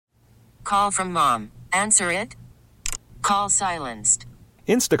call from mom. Answer it. Call silenced.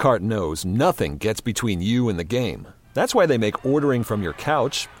 Instacart knows nothing gets between you and the game. That's why they make ordering from your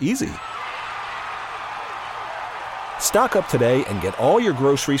couch easy. Stock up today and get all your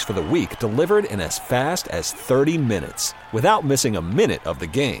groceries for the week delivered in as fast as 30 minutes without missing a minute of the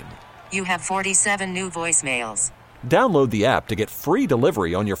game. You have 47 new voicemails. Download the app to get free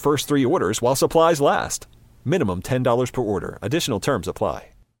delivery on your first 3 orders while supplies last. Minimum $10 per order. Additional terms apply.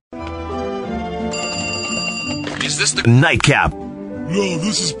 Is this the Nightcap? No,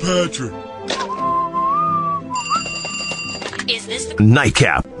 this is Patrick. Is this the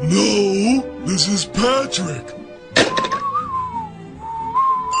Nightcap? No, this is Patrick.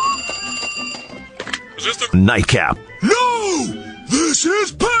 Is this the Nightcap? No, this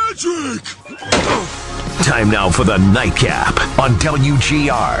is Patrick. Time now for the Nightcap on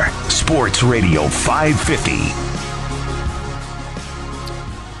WGR Sports Radio 550.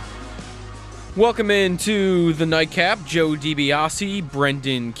 Welcome into the Nightcap. Joe DiBiase,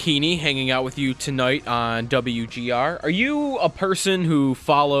 Brendan Keeney hanging out with you tonight on WGR. Are you a person who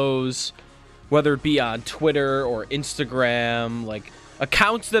follows, whether it be on Twitter or Instagram, like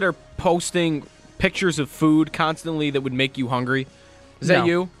accounts that are posting pictures of food constantly that would make you hungry? Is that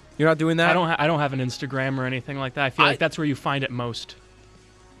you? You're not doing that? I don't have an Instagram or anything like that. I feel like that's where you find it most.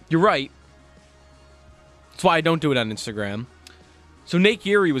 You're right. That's why I don't do it on Instagram. So Nate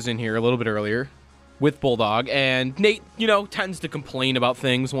Geary was in here a little bit earlier with Bulldog, and Nate, tends to complain about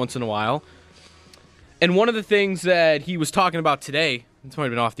things once in a while. And one of the things that he was talking about today, this might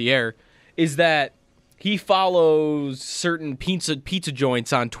have been off the air, is that he follows certain pizza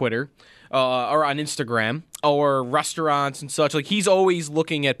joints on Twitter or on Instagram or restaurants and such. Like, he's always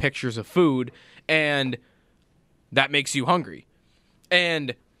looking at pictures of food, and that makes you hungry.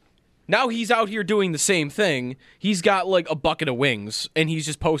 And now he's out here doing the same thing. He's got like a bucket of wings, and he's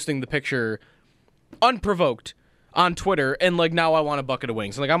just posting the picture unprovoked on Twitter, and like, now I want a bucket of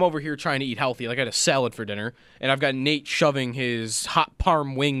wings. And like, I'm over here trying to eat healthy. Like, I had a salad for dinner, and I've got Nate shoving his hot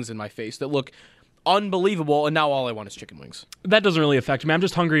parm wings in my face that look unbelievable, and now all I want is chicken wings. That doesn't really affect me. I'm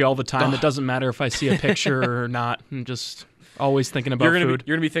just hungry all the time. It doesn't matter if I see a picture or not. I'm just always thinking about food.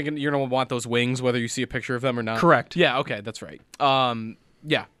 You're gonna be thinking you're gonna want those wings whether you see a picture of them or not. Correct. Yeah. Okay. That's right.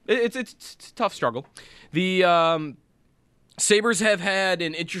 Yeah. It's a tough struggle. The Sabres have had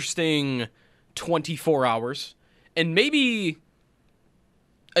an interesting 24 hours, and maybe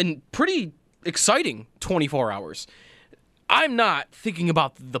a pretty exciting 24 hours. I'm not thinking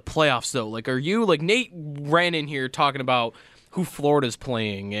about the playoffs, though. Like, are you? Like, Nate ran in here talking about who Florida's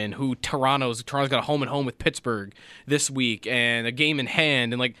playing and who Toronto's got a home and home with Pittsburgh this week and a game in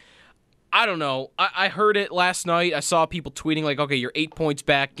hand. And, like, I don't know. I heard it last night. I saw people tweeting, like, okay, you're 8 points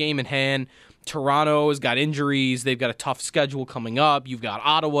back, game in hand. Toronto's got injuries. They've got a tough schedule coming up. You've got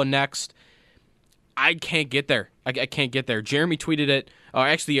Ottawa next. I can't get there. I can't get there. Jeremy tweeted it.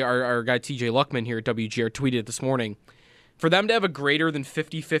 Actually, our guy TJ Luckman here at WGR tweeted it this morning. For them to have a greater than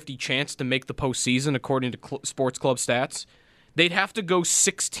 50-50 chance to make the postseason, according to Sports Club stats, they'd have to go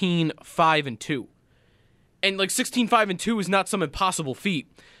 16-5-2. And, like, 16-5-2 is not some impossible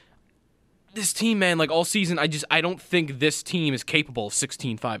feat. This team, man, like, all season, I don't think this team is capable of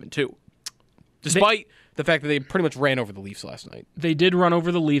 16-5-2. Despite the fact that they pretty much ran over the Leafs last night. They did run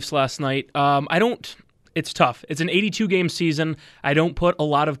over the Leafs last night. It's tough. It's an 82-game season. I don't put a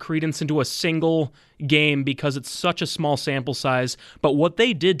lot of credence into a single game because it's such a small sample size. But what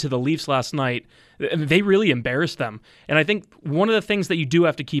they did to the Leafs last night, they really embarrassed them. And I think one of the things that you do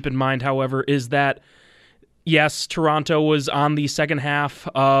have to keep in mind, however, is that, yes, Toronto was on the second half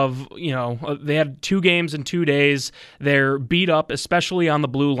of, they had 2 games in 2 days. They're beat up, especially on the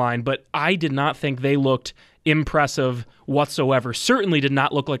blue line, but I did not think they looked impressive whatsoever. Certainly did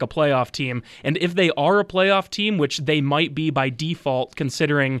not look like a playoff team. And if they are a playoff team, which they might be by default,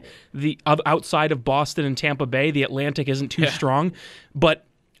 considering the outside of Boston and Tampa Bay, the Atlantic isn't too strong. But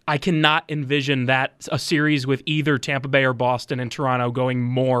I cannot envision that a series with either Tampa Bay or Boston and Toronto going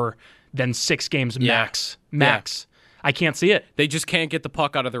more than 6 games max. Max. I can't see it. They just can't get the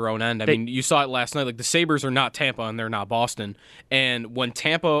puck out of their own end. I mean, you saw it last night. Like, the Sabres are not Tampa and they're not Boston. And when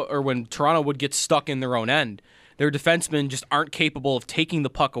Toronto would get stuck in their own end, their defensemen just aren't capable of taking the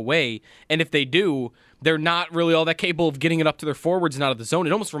puck away. And if they do, they're not really all that capable of getting it up to their forwards and out of the zone.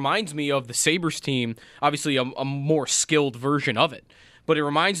 It almost reminds me of the Sabres team, obviously a more skilled version of it. But it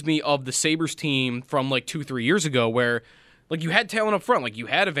reminds me of the Sabres team from like 2-3 years ago where, like, you had talent up front. Like, you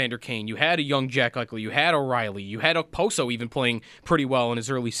had Evander Kane, you had a young Jack Eichel, you had O'Reilly, you had Okposo even playing pretty well in his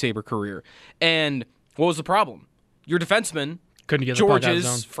early Sabre career. And what was the problem? Your defensemen, couldn't get the puck out of the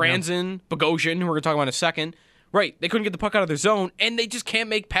Georges, zone. Franzen, Bogosian, who we're going to talk about in a second, Right. They couldn't get the puck out of their zone, and they just can't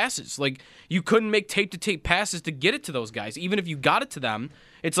make passes. Like, you couldn't make tape-to-tape passes to get it to those guys. Even if you got it to them,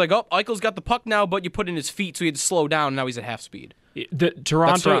 it's like, oh, Eichel's got the puck now, but you put it in his feet, so he had to slow down, and now he's at half speed.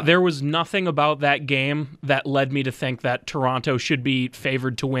 Toronto, there was nothing about that game that led me to think that Toronto should be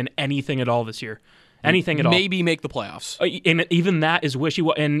favored to win anything at all this year. Anything at all. Maybe make the playoffs. And even that is wishy.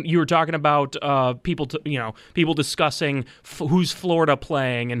 And you were talking about people discussing who's Florida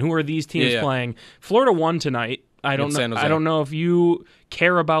playing and who are these teams playing. Florida won tonight. I don't know. I don't know if you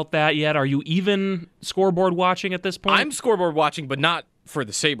care about that yet. Are you even scoreboard watching at this point? I'm scoreboard watching, but not for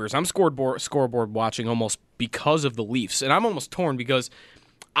the Sabres. I'm scoreboard watching almost because of the Leafs, and I'm almost torn because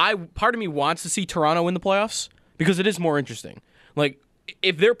part of me wants to see Toronto in the playoffs because it is more interesting. Like,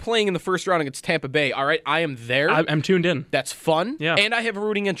 if they're playing in the first round against Tampa Bay, all right, I am there. I'm tuned in. That's fun. Yeah. And I have a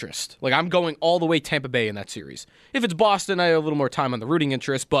rooting interest. Like, I'm going all the way Tampa Bay in that series. If it's Boston, I have a little more time on the rooting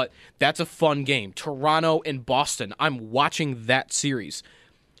interest, but that's a fun game. Toronto and Boston, I'm watching that series.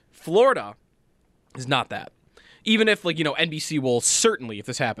 Florida is not that. Even if, NBC will certainly, if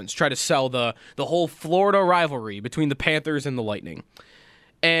this happens, try to sell the whole Florida rivalry between the Panthers and the Lightning.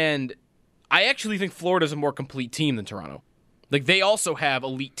 And I actually think Florida's a more complete team than Toronto. Like, they also have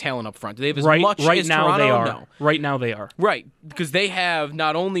elite talent up front. Do they have as much as now Toronto? They are. No. Right now they are. Right, because they have,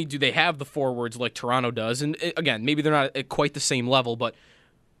 not only do they have the forwards like Toronto does, and again, maybe they're not at quite the same level, but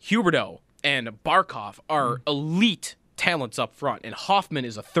Huberdeau and Barkov are elite talents up front, and Hoffman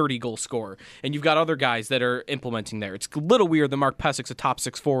is a 30-goal scorer, and you've got other guys that are implementing there. It's a little weird that Mark Pesic's a top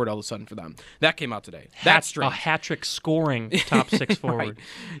 6 forward all of a sudden for them. That came out today. That's strange. A hat-trick scoring top 6 forward.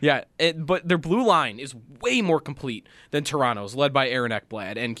 Right. Yeah, but their blue line is way more complete than Toronto's, led by Aaron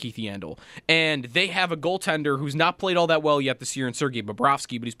Ekblad and Keith Yandel. And they have a goaltender who's not played all that well yet this year in Sergei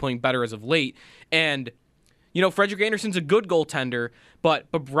Bobrovsky, but he's playing better as of late. And Frederik Andersen's a good goaltender,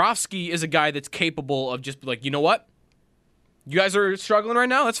 but Bobrovsky is a guy that's capable of just like, you know what? You guys are struggling right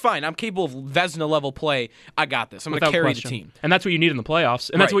now? That's fine. I'm capable of Vezina-level play. I got this. I'm going to carry the team. And that's what you need in the playoffs.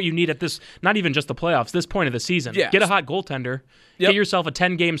 And that's what you need at this, not even just the playoffs, this point of the season. Yes. Get a hot goaltender. Yep. Get yourself a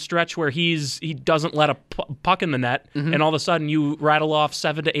 10-game stretch where he doesn't let a puck in the net, and all of a sudden you rattle off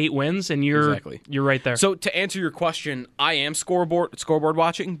 7 to 8 wins, and you're right there. So to answer your question, I am scoreboard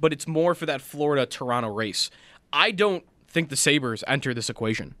watching, but it's more for that Florida-Toronto race. I don't think the Sabres enter this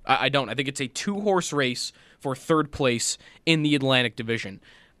equation. I don't. I think it's a 2-horse race for third place in the Atlantic Division.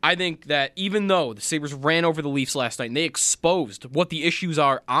 I think that even though the Sabres ran over the Leafs last night and they exposed what the issues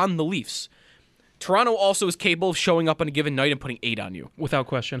are on the Leafs, Toronto also is capable of showing up on a given night and putting 8 on you. Without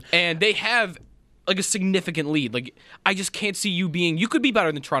question. And they have a significant lead. Like, I just can't see you could be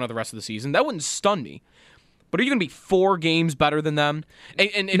better than Toronto the rest of the season. That wouldn't stun me. But are you going to be 4 games better than them?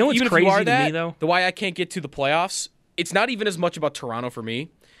 And you know what's even crazy if you are to me, though? The why I can't get to the playoffs, it's not even as much about Toronto for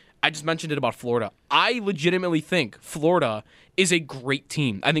me. I just mentioned it about Florida. I legitimately think Florida is a great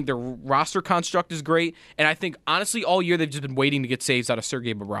team. I think their roster construct is great, and I think, honestly, all year they've just been waiting to get saves out of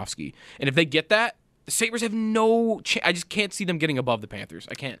Sergei Bobrovsky. And if they get that, the Sabres have no chance. I just can't see them getting above the Panthers.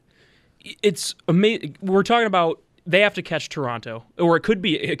 I can't. It's amazing. We're talking about they have to catch Toronto, or it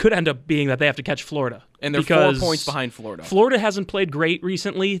could end up being that they have to catch Florida. And they're 4 points behind Florida. Florida hasn't played great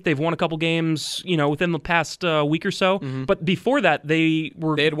recently. They've won a couple games, within the past week or so. Mm-hmm. But before that, they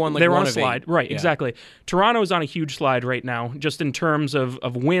had won. They were on a slide, right? Yeah. Exactly. Toronto's on a huge slide right now, just in terms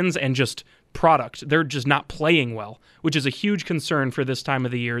of wins and just product. They're just not playing well, which is a huge concern for this time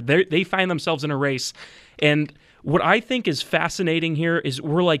of the year. They find themselves in a race, and what I think is fascinating here is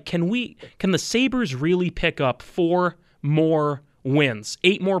we're like, can the Sabres really pick up 4 more wins,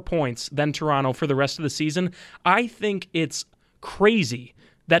 8 more points than Toronto for the rest of the season? I think it's crazy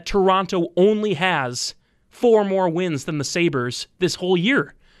that Toronto only has 4 more wins than the Sabres this whole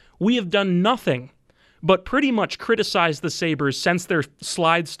year. We have done nothing but pretty much criticize the Sabres since their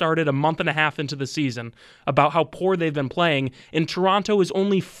slide started a month and a half into the season about how poor they've been playing, and Toronto is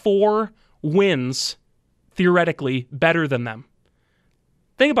only 4 wins theoretically better than them.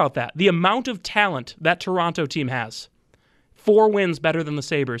 Think about that. The amount of talent that Toronto team has. 4 wins better than the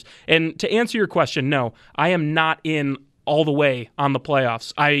Sabres. And to answer your question, no, I am not in all the way on the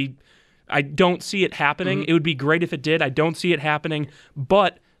playoffs. I don't see it happening. Mm-hmm. It would be great if it did. I don't see it happening.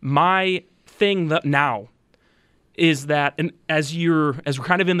 But my thing now is that, and as we're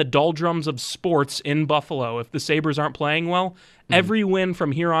kind of in the doldrums of sports in Buffalo, if the Sabres aren't playing well, every win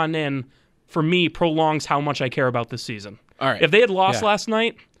from here on in, for me, prolongs how much I care about this season. All right. If they had lost last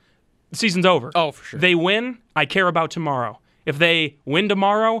night, the season's over. Oh, for sure. They win, I care about tomorrow. If they win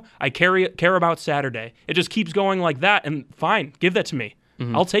tomorrow, I care about Saturday. It just keeps going like that, and fine, give that to me.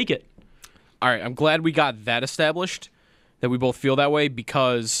 Mm-hmm. I'll take it. All right, I'm glad we got that established, that we both feel that way,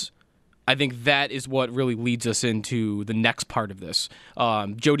 because I think that is what really leads us into the next part of this.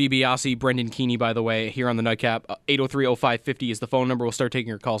 Joe DiBiase, Brendan Keeney, by the way, here on the Nightcap. 803-0550 is the phone number. We'll start taking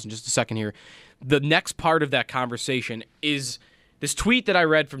your calls in just a second here. The next part of that conversation is this tweet that I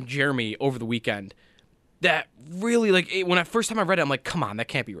read from Jeremy over the weekend that really, when I first time I read it, I'm like, come on, that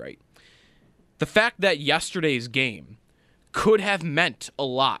can't be right. The fact that yesterday's game could have meant a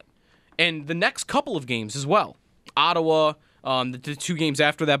lot. And the next couple of games as well. Ottawa, the 2 games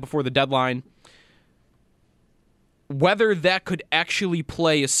after that before the deadline, whether that could actually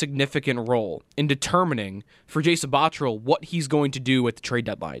play a significant role in determining for Jason Botterill what he's going to do at the trade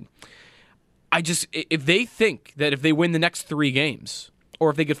deadline. If they think that if they win the next 3 games, or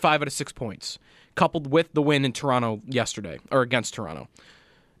if they get 5 out of 6 points, coupled with the win in Toronto yesterday, or against Toronto,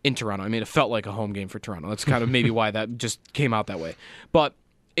 in Toronto, I mean, it felt like a home game for Toronto. That's kind of maybe why that just came out that way. But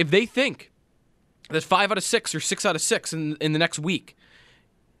if they think that 5 out of 6 or 6 out of 6 in the next week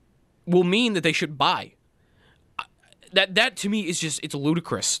will mean that they should buy, that to me is just, it's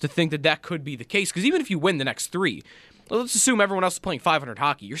ludicrous to think that could be the case. Because even if you win the next 3, let's assume everyone else is playing 500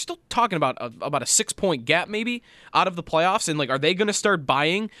 hockey, you're still talking about a 6-point gap maybe out of the playoffs. And are they going to start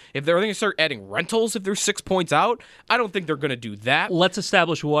buying? If they're going to start adding rentals if they're 6 points out, I don't think they're going to do that. Let's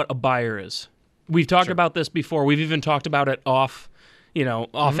establish what a buyer is. We've talked about this before. We've even talked about it off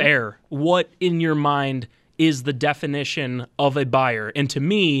air. What in your mind is the definition of a buyer? And to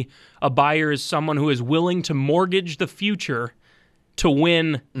me, a buyer is someone who is willing to mortgage the future to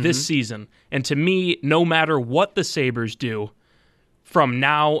win this season. And to me, no matter what the Sabres do from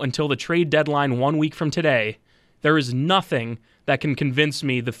now until the trade deadline 1 week from today, there is nothing that can convince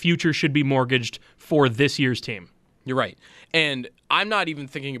me the future should be mortgaged for this year's team. You're right. And I'm not even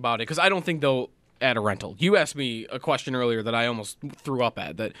thinking about it because I don't think they'll add a rental. You asked me a question earlier that I almost threw up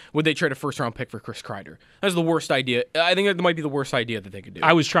at, that would they trade a first-round pick for Chris Kreider? That's the worst idea. I think that might be the worst idea that they could do.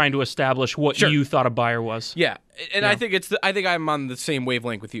 I was trying to establish what you thought a buyer was. Yeah, and I think I think I'm on the same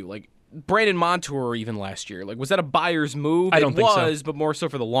wavelength with you. Brandon Montour even last year, was that a buyer's move? I don't think so. It was, but more so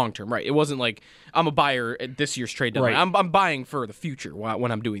for the long term, right? It wasn't like I'm a buyer at this year's trade deadline. Right. I'm buying for the future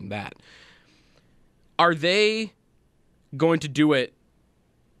when I'm doing that. Are they going to do it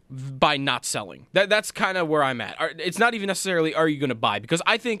by not selling? That's kind of where I'm at. It's not even necessarily are you going to buy, because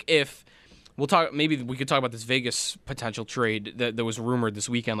I think if maybe we could talk about this Vegas potential trade that was rumored this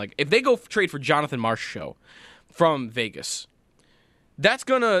weekend. If they go trade for Jonathan Marchessault from Vegas, that's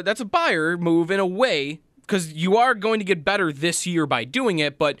a buyer move in a way, because you are going to get better this year by doing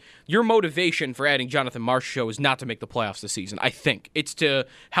it, but your motivation for adding Jonathan Marchessault is not to make the playoffs this season. I think it's to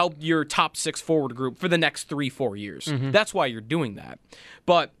help your top 6 forward group for the next 3-4 years. That's why you're doing that.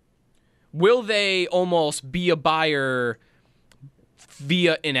 But will they almost be a buyer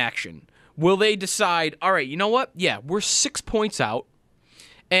via inaction? Will they decide, all right, you know what? Yeah, we're 6 points out,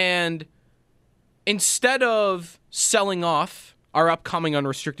 and instead of selling off our upcoming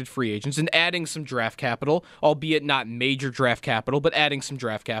unrestricted free agents and adding some draft capital, albeit not major draft capital, but adding some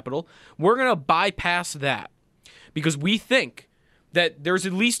draft capital, we're going to bypass that because we think that there's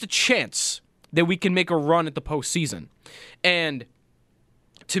at least a chance that we can make a run at the postseason. And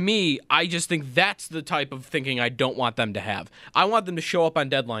to me, I just think that's the type of thinking I don't want them to have. I want them to show up on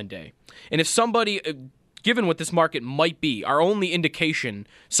deadline day. And if somebody, given what this market might be, our only indication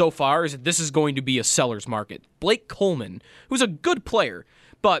so far is that this is going to be a seller's market. Blake Coleman, who's a good player,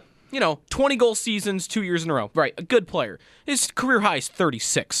 but, 20-goal seasons 2 years in a row. Right, a good player. His career high is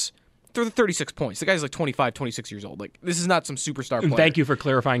 36. 36 points. The guy's 25, 26 years old. This is not some superstar player. Thank you for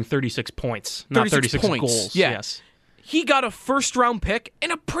clarifying 36 points, not 36 points. Goals. Yeah. Yes. He got a first-round pick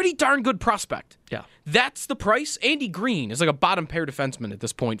and a pretty darn good prospect. Yeah. That's the price. Andy Green is a bottom-pair defenseman at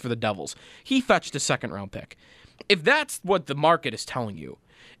this point for the Devils. He fetched a second-round pick. If that's what the market is telling you,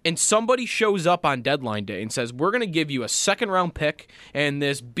 and somebody shows up on deadline day and says, we're going to give you a second-round pick and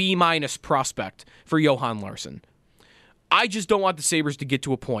this B- prospect for Johan Larsson, I just don't want the Sabres to get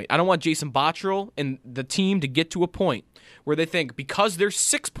to a point. I don't want Jason Botterill and the team to get to a point where they think because they're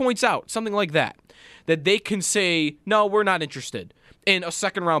 6 points out, something like that they can say, no, we're not interested in a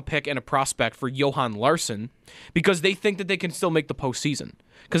second-round pick and a prospect for Johan Larsson because they think that they can still make the postseason.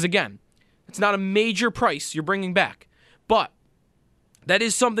 Because, again, it's not a major price you're bringing back, but that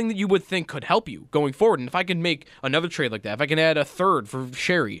is something that you would think could help you going forward. And if I can make another trade like that, if I can add a third for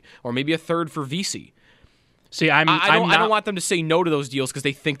Sherry or maybe a third for VC, see, I don't want them to say no to those deals because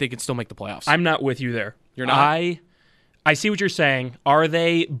they think they can still make the playoffs. I'm not with you there. You're not? I see what you're saying. Are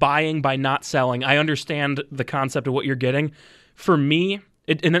they buying by not selling? I understand the concept of what you're getting. For me,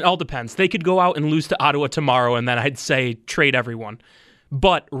 and it all depends. They could go out and lose to Ottawa tomorrow, and then I'd say trade everyone.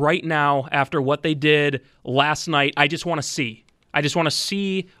 But right now, after what they did last night, I just want to see. I just want to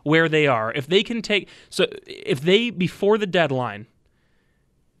see where they are. If they before the deadline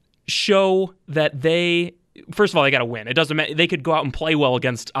show that first of all, they got to win. It doesn't matter. They could go out and play well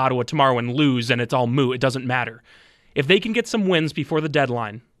against Ottawa tomorrow and lose, and it's all moot. It doesn't matter. If they can get some wins before the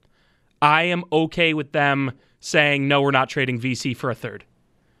deadline, I am okay with them saying, no, we're not trading VC for a third.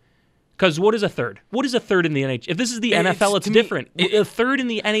 Because what is a third? What is a third in the NHL? If this is the NFL, it's different. A third in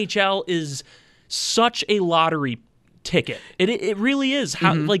the NHL is such a lottery ticket. It really is.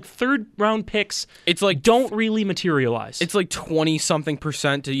 How like third round picks, it's like don't really materialize. It's like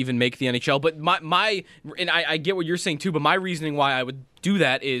 20-something% to even make the NHL. But my and I get what you're saying too. But my reasoning why I would do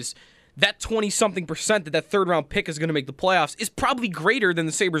that is that 20-something% that third round pick is going to make the playoffs is probably greater than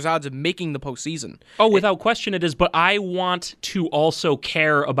the Sabres' odds of making the postseason. Oh, without question it is. But I want to also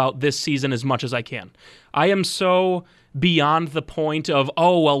care about this season as much as I can. I am so beyond the point of,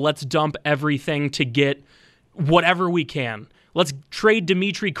 let's dump everything to get whatever we can. Let's trade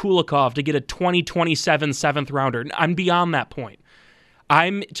Dmitry Kulikov to get a 2027 seventh rounder. I'm beyond that point.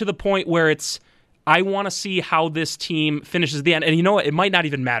 I'm to the point where I want to see how this team finishes at the end. And you know what? It might not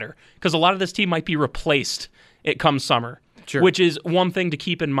even matter because a lot of this team might be replaced come summer, which is one thing to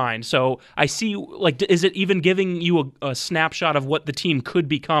keep in mind. So I see, is it even giving you a snapshot of what the team could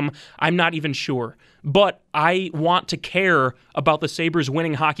become? I'm not even sure. But I want to care about the Sabres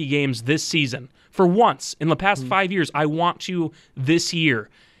winning hockey games this season. For once, in the past 5 years, I want to this year.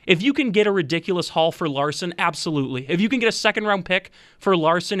 If you can get a ridiculous haul for Larson, absolutely. If you can get a second-round pick for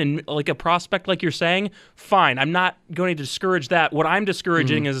Larson and like a prospect like you're saying, fine. I'm not going to discourage that. What I'm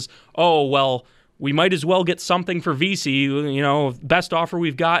discouraging is, we might as well get something for VC. Best offer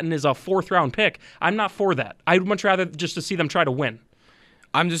we've gotten is a fourth-round pick. I'm not for that. I'd much rather just to see them try to win.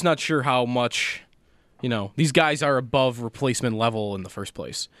 I'm just not sure how much, these guys are above replacement level in the first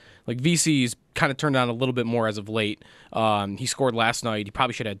place. Like VC's kind of turned on a little bit more as of late. He scored last night. He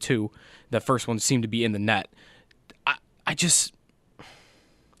probably should have had 2. The first one seemed to be in the net.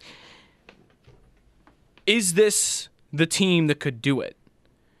 Is this the team that could do it?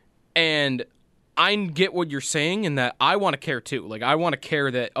 And I get what you're saying in that I want to care too. Like I want to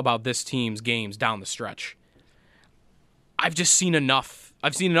care about this team's games down the stretch. I've just seen enough.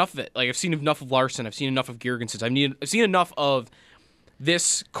 I've seen enough of it. Like I've seen enough of Larson. I've seen enough of Girgensons. I've seen enough of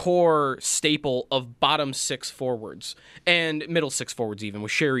this core staple of bottom 6 forwards and middle 6 forwards even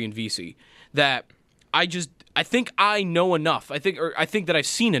with Sherry and VC that I think I know enough. I think that I've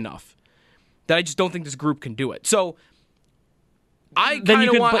seen enough that I just don't think this group can do it. So I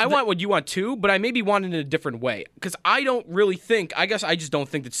want what you want too, but I maybe want it in a different way because I just don't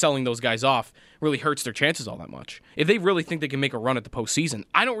think that selling those guys off really hurts their chances all that much. If they really think they can make a run at the postseason,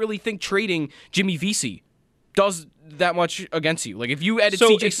 I don't really think trading Jimmy Vesey does that much against you. Like if you added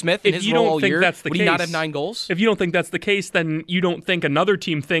CJ Smith in his role all year, would he not have 9 goals? If you don't think that's the case, then you don't think another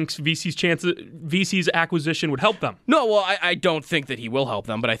team thinks VC's acquisition would help them. No, well, I don't think that he will help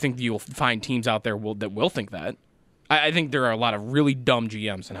them, but I think you'll find teams out there that will think that. I think there are a lot of really dumb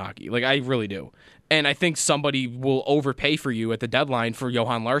GMs in hockey. Like I really do. And I think somebody will overpay for you at the deadline for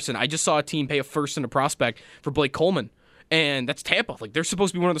Johan Larsson. I just saw a team pay a first and a prospect for Blake Coleman, and that's Tampa. Like they're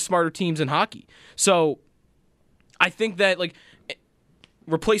supposed to be one of the smarter teams in hockey. So I think that,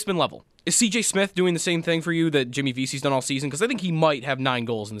 replacement level. Is C.J. Smith doing the same thing for you that Jimmy Vesey's done all season? Because I think he might have 9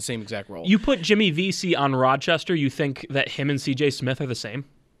 goals in the same exact role. You put Jimmy Vesey on Rochester, you think that him and C.J. Smith are the same?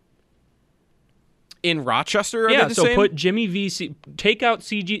 In Rochester, are they the so same? Put Jimmy Vesey, take out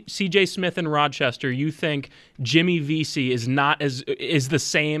C.J. Smith in Rochester. You think Jimmy Vesey is the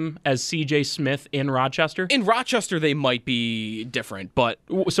same as C.J. Smith in Rochester? In Rochester, they might be different, but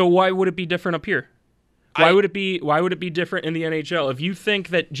so why would it be different up here? Why would it be different in the NHL? If you think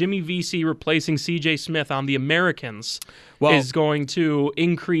that Jimmy Vesey replacing C.J. Smith on the Americans is going to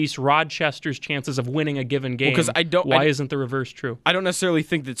increase Rochester's chances of winning a given game, why isn't the reverse true? I don't necessarily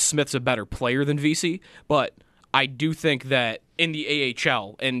think that Smith's a better player than Vesey, but I do think that in the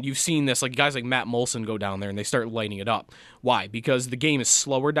AHL, and you've seen this, like guys like Matt Molson go down there and they start lighting it up. Why? Because the game is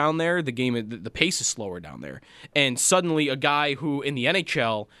slower down there. The pace is slower down there, and suddenly a guy who in the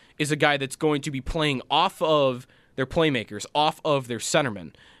NHL is a guy that's going to be playing off of their playmakers, off of their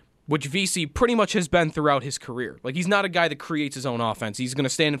centermen, which VC pretty much has been throughout his career. Like he's not a guy that creates his own offense. He's going to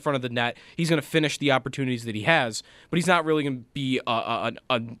stand in front of the net. He's going to finish the opportunities that he has, but he's not really going to be an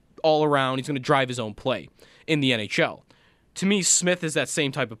all-around. He's going to drive his own play in the NHL. To me, Smith is that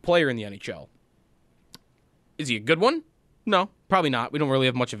same type of player in the NHL. Is he a good one? No, probably not. We don't really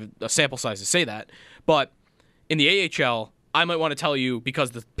have much of a sample size to say that. But in the AHL, I might want to tell you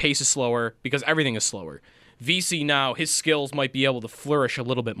because the pace is slower, because everything is slower. VC now, his skills might be able to flourish a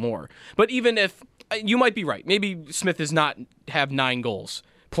little bit more. But even if, you might be right, maybe Smith does not have 9 goals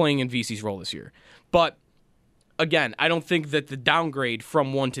playing in VC's role this year. But again, I don't think that the downgrade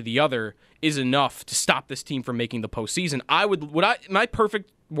from one to the other is enough to stop this team from making the postseason. In my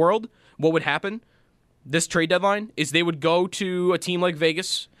perfect world, what would happen this trade deadline is they would go to a team like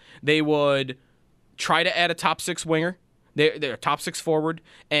Vegas. They would try to add a top 6 winger. They're a top 6 forward,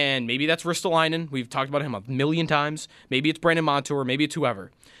 and maybe that's Ristolainen. We've talked about him a million times. Maybe it's Brandon Montour. Maybe it's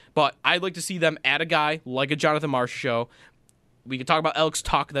whoever. But I'd like to see them add a guy like a Jonathan Marchessault. We could talk about Alex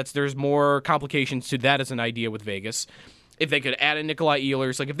Tuck. There's more complications to that as an idea with Vegas. If they could add a Nikolai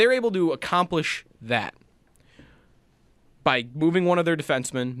Ehlers, if they're able to accomplish that by moving one of their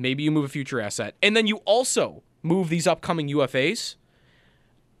defensemen, maybe you move a future asset, and then you also move these upcoming UFAs,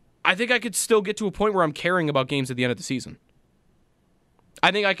 I think I could still get to a point where I'm caring about games at the end of the season.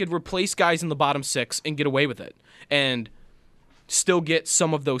 I think I could replace guys in the bottom 6 and get away with it and still get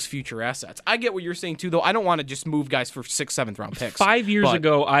some of those future assets. I get what you're saying too, though. I don't want to just move guys for 6th, 7th round picks. 5 years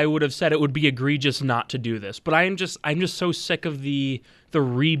ago, I would have said it would be egregious not to do this, but I'm just so sick of the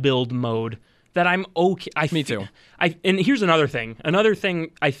rebuild mode that I'm okay. Me too. And here's another thing. Another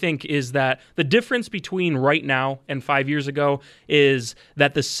thing I think is that the difference between right now and 5 years ago is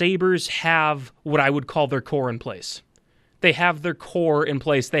that the Sabres have what I would call their core in place. They have their core in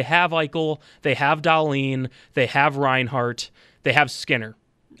place. They have Eichel. They have Dahlin. They have Reinhart. They have Skinner.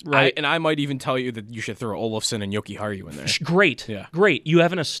 Right? I might even tell you that you should throw Olofsson and Yoki Haru in there. Great. Yeah. Great. You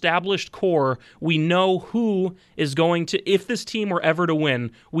have an established core. We know who is going to, if this team were ever to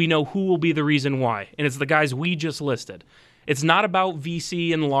win, we know who will be the reason why. And it's the guys we just listed. It's not about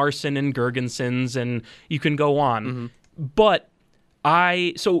VC and Larson and Gergensons, and you can go on. Mm-hmm. But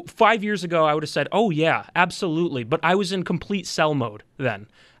so 5 years ago, I would have said, oh, yeah, absolutely. But I was in complete sell mode then.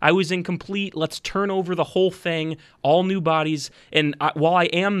 I was in complete, let's turn over the whole thing, all new bodies. And while I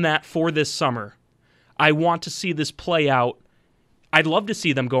am that for this summer, I want to see this play out. I'd love to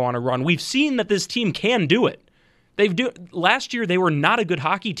see them go on a run. We've seen that this team can do it. Last year, they were not a good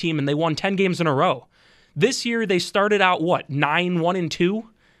hockey team, and they won 10 games in a row. This year, they started out, 9-1-2?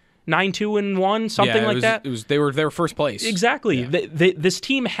 9-2-1, something like that. They were their first place. Exactly. Yeah. This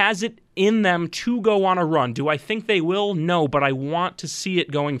team has it in them to go on a run. Do I think they will? No, but I want to see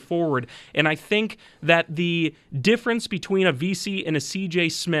it going forward. And I think that the difference between a VC and a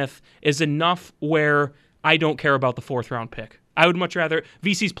CJ Smith is enough where I don't care about the 4th round pick. I would much rather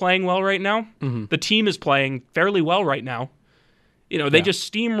VC's playing well right now. Mm-hmm. The team is playing fairly well right now. They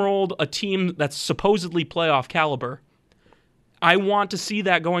just steamrolled a team that's supposedly playoff caliber. I want to see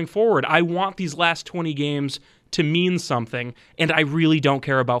that going forward. I want these last 20 games to mean something, and I really don't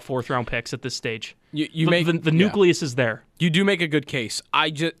care about 4th round picks at this stage. The nucleus is there. You do make a good case.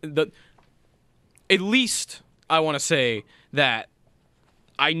 At least I want to say that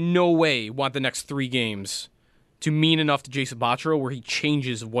I no way want the next 3 games to mean enough to Jason Botterill where he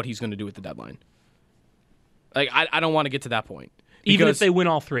changes what he's going to do at the deadline. I don't want to get to that point. Even if they win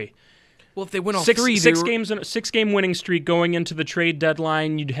all 3. Well, if they win all 3, 6-game winning streak going into the trade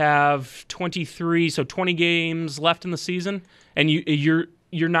deadline, you'd have 23, so 20 games left in the season, and you're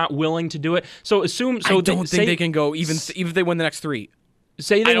not willing to do it. So assume. So I don't think they can go even if they win the next 3.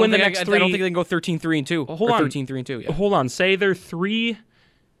 Say they win the next 3. I don't think they can go 13-3-2. Well, hold on. 13-3-2. Yeah. Hold on. Say they're 3.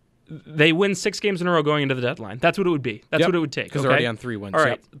 They win 6 games in a row going into the deadline. That's what it would be. That's what it would take. Because they're already on 3 wins. All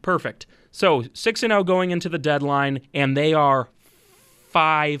right. Perfect. So 6-0 going into the deadline, and they are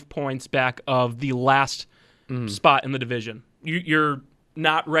 5 points back of the last spot in the division. You're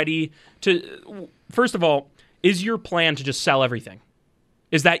not ready to... First of all, is your plan to just sell everything?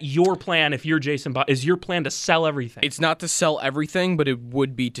 Is that your plan if you're Jason Bott? Is your plan to sell everything? It's not to sell everything, but it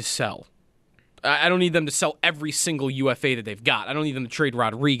would be to sell. I don't need them to sell every single UFA that they've got. I don't need them to trade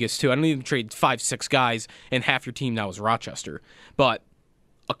Rodriguez, too. I don't need them to trade 5-6 guys, and half your team now is Rochester. But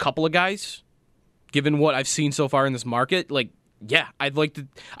a couple of guys, given what I've seen so far in this market, I'd like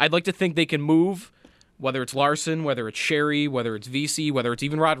to think they can move, whether it's Larson, whether it's Sherry, whether it's VC, whether it's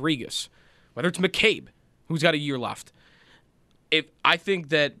even Rodriguez, whether it's McCabe, who's got a year left. I think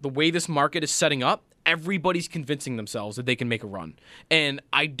that the way this market is setting up, everybody's convincing themselves that they can make a run. And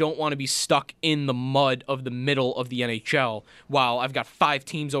I don't want to be stuck in the mud of the middle of the NHL while I've got 5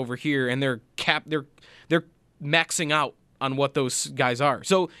 teams over here and they're maxing out on what those guys are.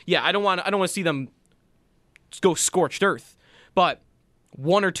 So yeah, I don't want to see them go scorched earth. But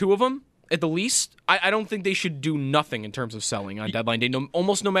 1 or 2 of them, at the least. I don't think they should do nothing in terms of selling on deadline day,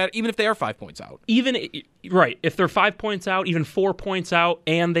 almost no matter, even if they are 5 points out. Right, if they're 5 points out, even 4 points out,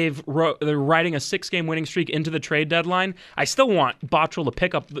 and they're riding a 6-game winning streak into the trade deadline, I still want Bottrell to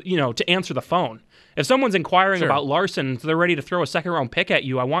pick up, to answer the phone. If someone's inquiring about Larson, they're ready to throw a second-round pick at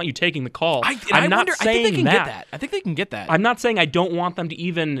you, I want you taking the call. I'm not saying I think they can get that. I think they can get that. I'm not saying I don't want them to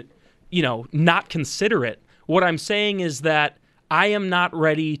even, not consider it. What I'm saying is that I am not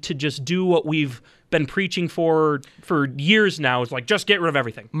ready to just do what we've been preaching for years now. Is like, just get rid of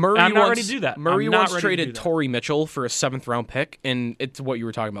everything. I'm not ready to do that. Murray once traded Torrey Mitchell for a 7th-round pick, and it's what you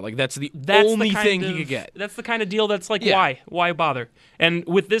were talking about. Like, that's the only thing he could get. That's the kind of deal that's like, why bother? And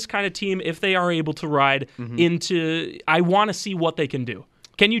with this kind of team, if they are able to ride into, I want to see what they can do.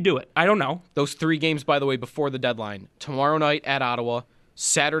 Can you do it? I don't know. Those 3 games, by the way, before the deadline: tomorrow night at Ottawa,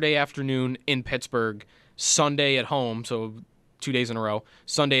 Saturday afternoon in Pittsburgh, Sunday at home. So 2 days in a row.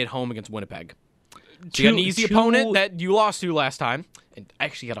 Sunday at home against Winnipeg. So you got an easy opponent that you lost to last time, and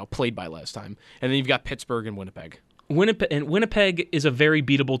actually got outplayed by last time. And then you've got Pittsburgh and Winnipeg. Winnipeg is a very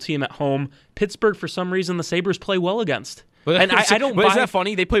beatable team at home. Pittsburgh, for some reason, the Sabres play well against. And I don't. But isn't that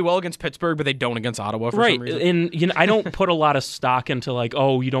funny? They play well against Pittsburgh, but they don't against Ottawa for some reason. And I don't put a lot of stock into like,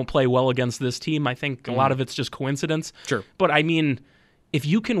 oh, you don't play well against this team. I think a lot of it's just coincidence. Sure. But I mean, if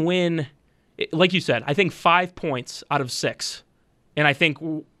you can win, like you said, I think 5 points out of 6, and I think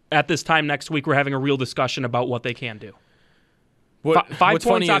at this time next week we're having a real discussion about what they can do. 5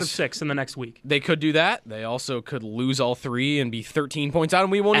 points out of 6 in the next week. They could do that. They also could lose all 3 and be 13 points out,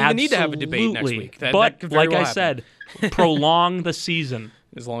 and we won't even need to have a debate next week. But like I said, prolong the season.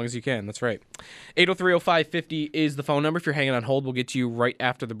 As long as you can. That's right. 803-0550 is the phone number. If you're hanging on hold, we'll get to you right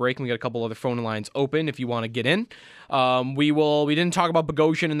after the break. And we got a couple other phone lines open if you want to get in. We didn't talk about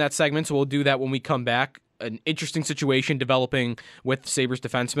Bogosian in that segment, so we'll do that when we come back. An interesting situation developing with Sabres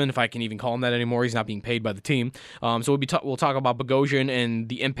defenseman, if I can even call him that anymore. He's not being paid by the team. So we'll talk about Bogosian and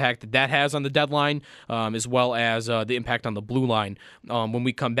the impact that has on the deadline, as well as the impact on the blue line when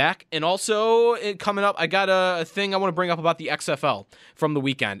we come back. And also, coming up, I got a thing I want to bring up about the XFL from the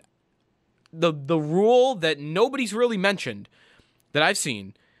weekend. The rule that nobody's really mentioned that I've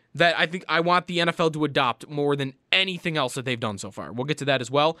seen, that I think I want the NFL to adopt more than anything else that they've done so far. We'll get to that as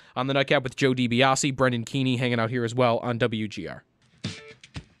well on the Nightcap with Joe DiBiase, Brendan Keeney hanging out here as well on WGR.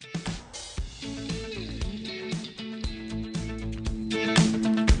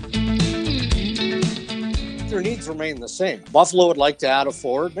 Their needs remain the same. Buffalo would like to add a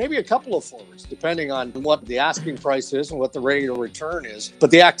forward, maybe a couple of forwards, depending on what the asking price is and what the rate of return is.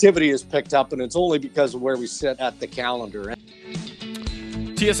 But the activity is picked up, and it's only because of where we sit at the calendar.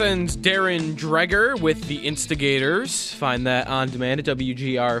 TSN's Darren Dreger with the Instigators. Find that on demand at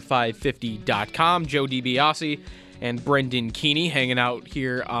WGR550.com. Joe DiBiase and Brendan Keeney hanging out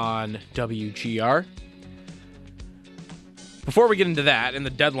here on WGR. Before we get into that and the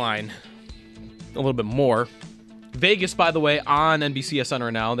deadline a little bit more, Vegas, by the way, on NBCSN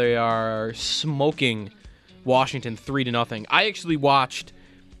right now, they are smoking Washington 3-0. I actually watched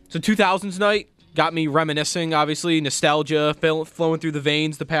 2000s night. Got me reminiscing, obviously, nostalgia flowing through the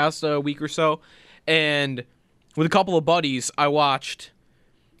veins the past week or so. And with a couple of buddies, I watched,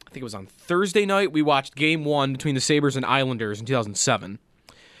 I think it was on Thursday night, we watched Game 1 between the Sabres and Islanders in 2007.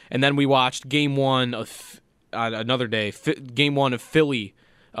 And then we watched Game 1 of, another day, Game 1 of Philly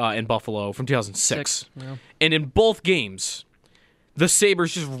and Buffalo from 2006. Yeah. And in both games, the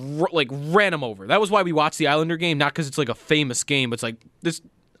Sabres just ran them over. That was why we watched the Islander game, not because it's like a famous game, but it's like this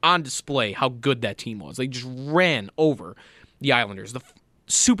on display how good that team was. They just ran over the Islanders. The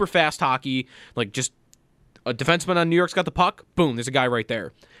super fast hockey, like just a defenseman on New York's got the puck, boom, there's a guy right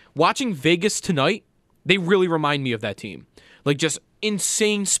there. Watching Vegas tonight, they really remind me of that team. Like just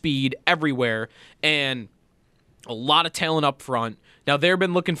insane speed everywhere and a lot of talent up front. Now they've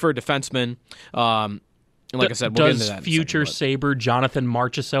been looking for a defenseman. And like I said, we'll get into that. Does future Sabre Jonathan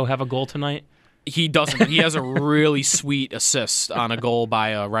Marchessault have a goal tonight? He doesn't. He has a really sweet assist on a goal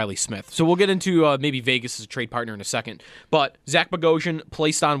by Riley Smith. So we'll get into maybe Vegas as a trade partner in a second. But Zach Bogosian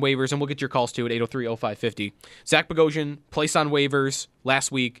placed on waivers, and we'll get your calls too at 803-0550. Zach Bogosian placed on waivers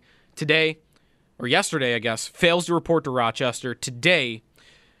last week. Today, or yesterday, I guess, fails to report to Rochester. Today,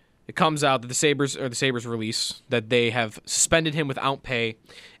 it comes out that the Sabres release that they have suspended him without pay,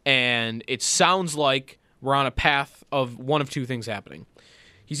 and it sounds like we're on a path of one of two things happening.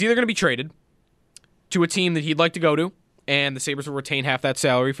 He's either going to be traded to a team that he'd like to go to, and the Sabres will retain half that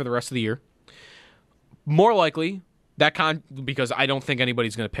salary for the rest of the year. More likely, because I don't think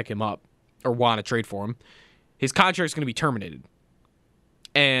anybody's going to pick him up or want to trade for him, his contract is going to be terminated.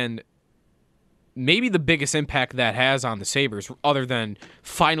 And maybe the biggest impact that has on the Sabres, other than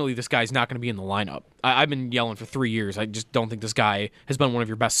finally this guy's not going to be in the lineup. I've been yelling for 3 years. I just don't think this guy has been one of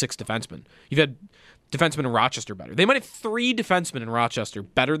your best 6 defensemen. You've had defensemen in Rochester better. They might have 3 defensemen in Rochester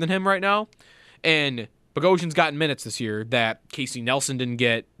better than him right now, and Bogosian's gotten minutes this year that Casey Nelson didn't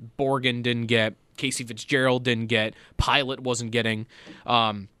get, Borgen didn't get, Casey Fitzgerald didn't get, Pilot wasn't getting.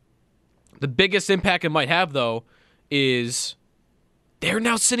 The biggest impact it might have, though, is they're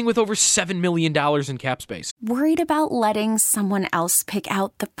now sitting with over $7 million in cap space. Worried about letting someone else pick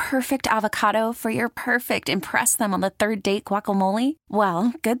out the perfect avocado for your perfect impress them on the third date guacamole?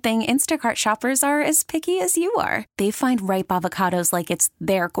 Well, good thing Instacart shoppers are as picky as you are. They find ripe avocados like it's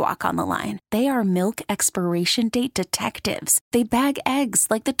their guac on the line. They are milk expiration date detectives. They bag eggs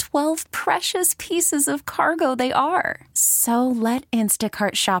like the 12 precious pieces of cargo they are. So let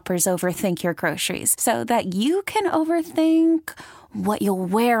Instacart shoppers overthink your groceries so that you can overthink what you'll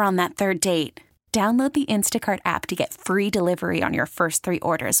wear on that third date. Download the Instacart app to get free delivery on your first 3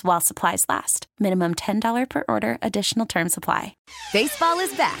 orders while supplies last. Minimum $10 per order. Additional terms apply. Baseball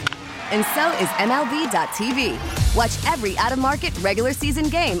is back, and so is MLB.tv. Watch every out-of-market regular season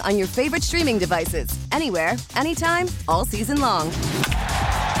game on your favorite streaming devices. Anywhere, anytime, all season long.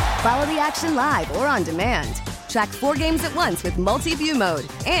 Follow the action live or on demand. Track 4 games at once with multi-view mode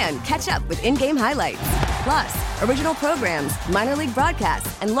and catch up with in-game highlights. Plus, original programs, minor league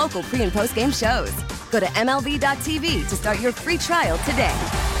broadcasts, and local pre- and post-game shows. Go to MLB.tv to start your free trial today.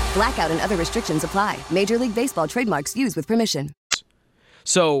 Blackout and other restrictions apply. Major League Baseball trademarks used with permission.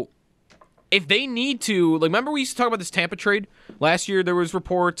 So, if they need to, like, remember we used to talk about this Tampa trade? Last year there was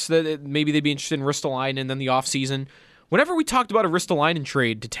reports that maybe they'd be interested in Ristolainen and then the offseason. Whenever we talked about a Ristolainen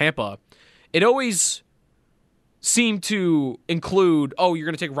trade to Tampa, it always seemed to include, oh, you're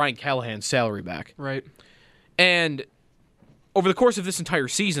going to take Ryan Callahan's salary back. Right. And over the course of this entire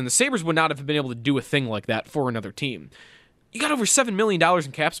season, the Sabres would not have been able to do a thing like that for another team. You got over $7 million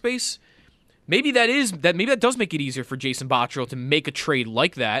in cap space. Maybe that does make it easier for Jason Botterill to make a trade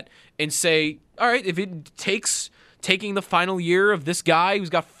like that and say, all right, if it takes taking the final year of this guy who's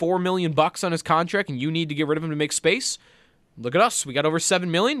got $4 million on his contract and you need to get rid of him to make space, look at us. We got over $7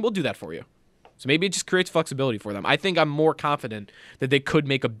 million. We'll do that for you. So maybe it just creates flexibility for them. I think I'm more confident that they could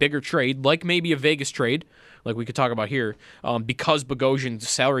make a bigger trade, like maybe a Vegas trade, like we could talk about here, because Bogosian's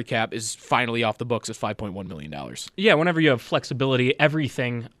salary cap is finally off the books at $5.1 million. Yeah, whenever you have flexibility,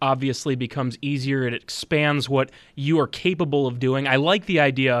 everything obviously becomes easier. It expands what you are capable of doing. I like the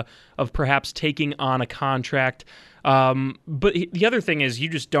idea of perhaps taking on a contract. But the other thing is you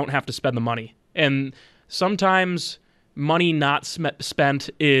just don't have to spend the money. And sometimes money not spent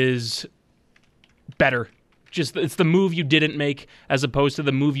is better. Just it's the move you didn't make as opposed to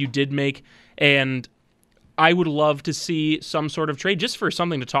the move you did make. And I would love to see some sort of trade just for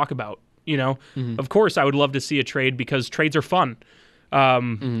something to talk about. You know, Of course, I would love to see a trade because trades are fun.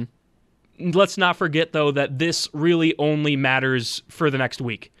 Let's not forget, though, that this really only matters for the next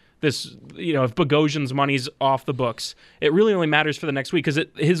week. This, if Bogosian's money's off the books, it really only matters for the next week because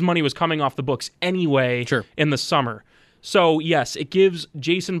his money was coming off the books anyway in the summer. So, yes, it gives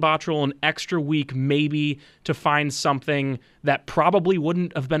Jason Botterill an extra week maybe to find something that probably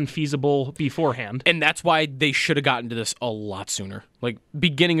wouldn't have been feasible beforehand. And that's why they should have gotten to this a lot sooner, like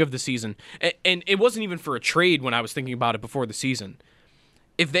beginning of the season. And it wasn't even for a trade when I was thinking about it before the season.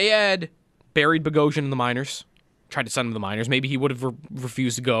 If they had buried Bogosian in the minors, tried to send him to the minors, maybe he would have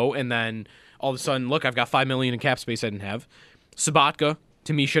refused to go, and then all of a sudden, look, I've got $5 million in cap space I didn't have. Sabatka,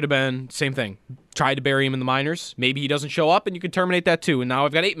 to me, should have been same thing. Tried to bury him in the minors. Maybe he doesn't show up, and you can terminate that too. And now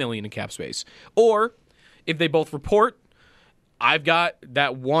I've got $8 million in cap space. Or if they both report, I've got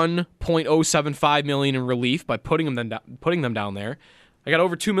that $1.075 million in relief by putting them down there. I got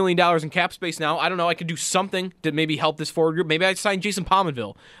over $2 million in cap space now. I don't know. I could do something to maybe help this forward group. Maybe I signed Jason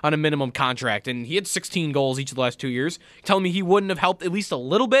Pominville on a minimum contract, and he had 16 goals each of the last 2 years. Telling me he wouldn't have helped at least a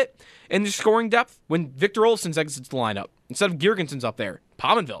little bit in the scoring depth when Victor Olsson exits the lineup instead of Girgensons up there.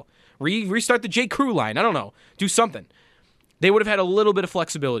 Pominville. Restart the J. Crew line. I don't know. Do something. They would have had a little bit of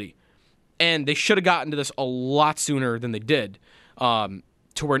flexibility, and they should have gotten to this a lot sooner than they did. To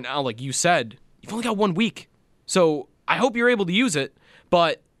where now, like you said, you've only got 1 week. So I hope you're able to use it.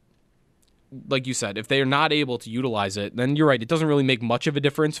 But like you said, if they are not able to utilize it, then you're right. It doesn't really make much of a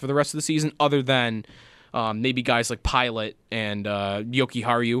difference for the rest of the season other than maybe guys like Pilot and Yoki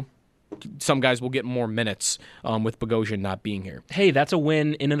Haru. Some guys will get more minutes with Bogosian not being here. Hey, that's a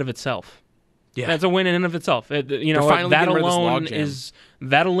win in and of itself. Yeah, that's a win in and of itself. That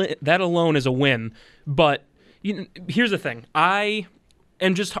alone is a win. But here's the thing. I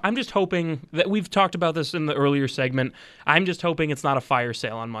I'm just hoping that we've talked about this in the earlier segment. I'm just hoping it's not a fire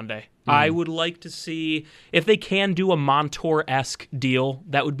sale on Monday. I would like to see if they can do a Montour-esque deal.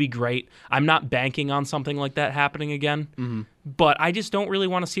 That would be great. I'm not banking on something like that happening again, but I just don't really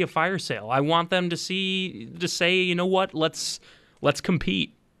want to see a fire sale. I want them to say, you know what, let's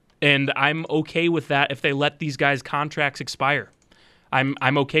compete, and I'm okay with that if they let these guys' contracts expire.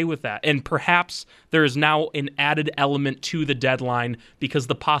 I'm okay with that. And perhaps there is now an added element to the deadline because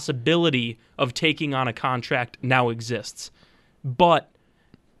the possibility of taking on a contract now exists. But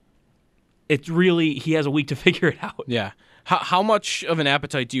it's really, he has a week to figure it out. Yeah. How much of an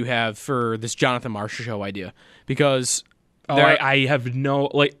appetite do you have for this Jonathan Marchessault idea? Because I have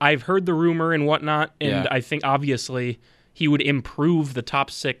I've heard the rumor and whatnot, and I think obviously he would improve the top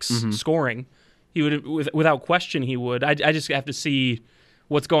 6 scoring. He would, without question, he would. I just have to see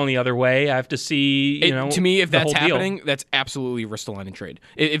what's going the other way. I have to see, to me, if that's happening, that's absolutely Ristolainen trade.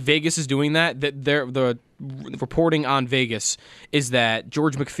 If Vegas is doing that, the reporting on Vegas is that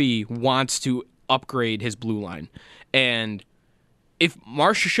George McPhee wants to upgrade his blue line. And if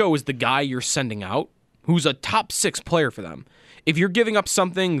Marchessault is the guy you're sending out, who's a top 6 player for them, if you're giving up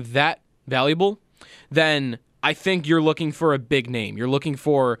something that valuable, then I think you're looking for a big name. You're looking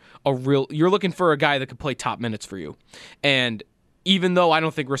for a guy that could play top minutes for you. And even though I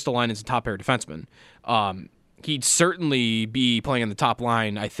don't think Ristolainen is a top pair defenseman, he'd certainly be playing on the top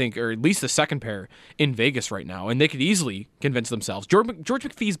line, I think, or at least the second pair in Vegas right now. And they could easily convince themselves. George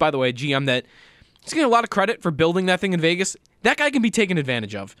McPhee's, by the way, GM that he's getting a lot of credit for building that thing in Vegas. That guy can be taken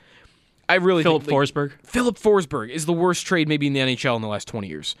advantage of. I really think Forsberg. Philip Forsberg is the worst trade maybe in the NHL in the last 20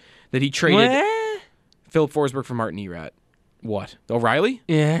 years. That he traded Philip Forsberg for Martin Erat. What? O'Reilly?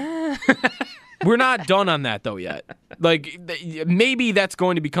 Yeah. We're not done on that, though, yet. Like, maybe that's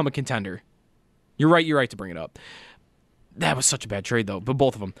going to become a contender. You're right to bring it up. That was such a bad trade, though, but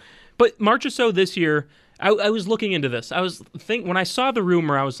both of them. But Marchessault this year, I was looking into this. When I saw the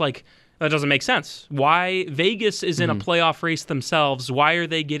rumor, I was like, that doesn't make sense. Why Vegas is in a playoff race themselves? Why are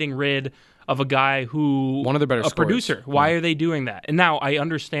they getting rid of a guy who... One of their better scorers. Producer. Why are they doing that? And now I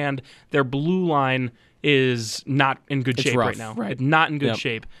understand their blue line is not in good shape rough, right now. right? Not in good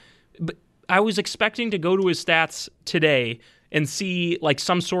shape. But I was expecting to go to his stats today and see like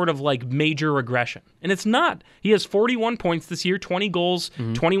some sort of like major regression. And it's not. He has 41 points this year, 20 goals,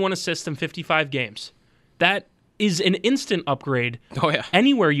 21 assists in 55 games. That is an instant upgrade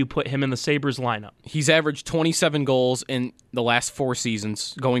anywhere you put him in the Sabres lineup. He's averaged 27 goals in the last 4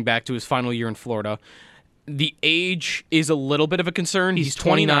 seasons, going back to his final year in Florida. The age is a little bit of a concern. He's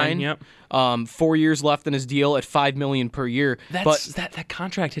 29. Yep. 4 years left in his deal at $5 million per year. That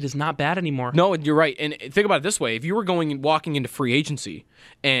contract hit is not bad anymore. No, you're right. And think about it this way: if you were walking into free agency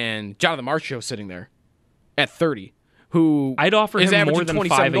and Jonathan Marchessault sitting there at 30, who I'd offer is him more averaging than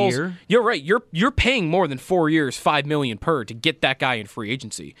 27 5 goals, a year. You're right. You're paying more than 4 years, $5 million per to get that guy in free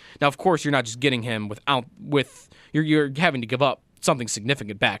agency. Now, of course, you're not just getting him you're having to give up something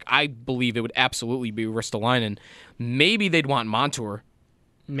significant back. I believe it would absolutely be Ristolainen. Maybe they'd want Montour.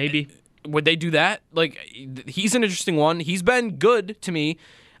 Maybe. Would they do that? Like, he's an interesting one. He's been good to me.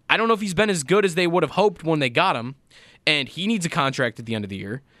 I don't know if he's been as good as they would have hoped when they got him. And he needs a contract at the end of the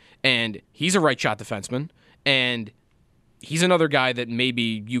year. And he's a right shot defenseman. And he's another guy that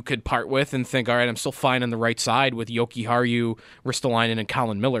maybe you could part with and think, all right, I'm still fine on the right side with Yoki Haru, Ristolainen, and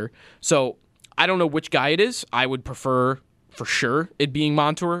Colin Miller. So I don't know which guy it is. I would prefer, for sure, it being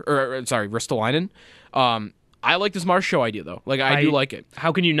Ristolainen. I like this Marchessault idea, though. Like, I do like it.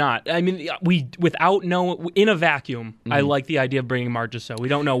 How can you not? I mean, in a vacuum, I like the idea of bringing Marchessault. We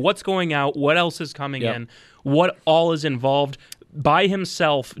don't know what's going out, what else is coming in, what all is involved. By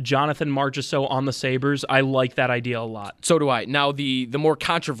himself, Jonathan Marchessault on the Sabres, I like that idea a lot. So do I. Now, the more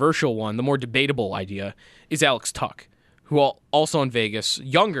controversial one, the more debatable idea, is Alex Tuch, who also in Vegas,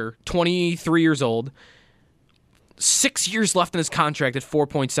 younger, 23 years old, 6 years left in his contract at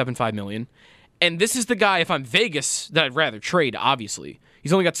 $4.75 million. And this is the guy, if I'm Vegas, that I'd rather trade, obviously.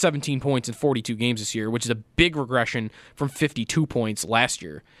 He's only got 17 points in 42 games this year, which is a big regression from 52 points last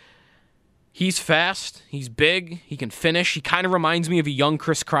year. He's fast, he's big, he can finish. He kind of reminds me of a young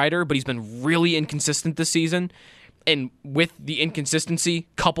Chris Kreider, but he's been really inconsistent this season. And with the inconsistency,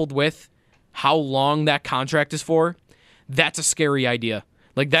 coupled with how long that contract is for, that's a scary idea.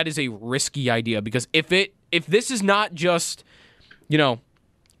 Like, that is a risky idea, because if this is not just,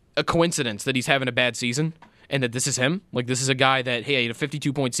 a coincidence that he's having a bad season and that this is him, like, this is a guy that, hey, he had a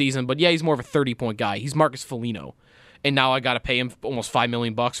 52-point season, but yeah, he's more of a 30-point guy. He's Marcus Foligno. And now I got to pay him almost $5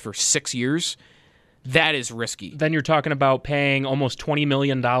 million for 6 years. that is risky. Then you're talking about paying almost $20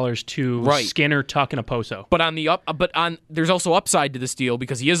 million to Skinner, Tuck, and Oposo. But there's also upside to this deal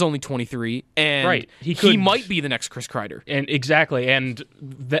because he is only 23, and he might be the next Chris Kreider. And exactly, and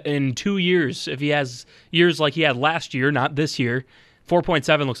in 2 years, if he has years like he had last year, not this year,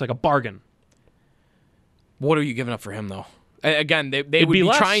 4.7 looks like a bargain. What are you giving up for him, though? Again, they would be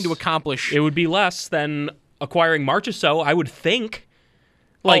trying to accomplish. It would be less than acquiring Marchessault, I would think.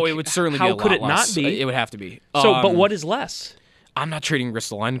 It would certainly be a lot less. How could it not be? It would have to be. But what is less? I'm not trading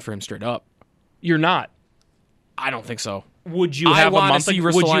Ristolainen for him straight up. You're not? I don't think so. Would you have a month ago?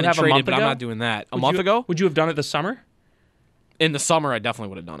 Would you have traded, but I'm not doing that. A month ago? Would you have done it this summer? In the summer, I definitely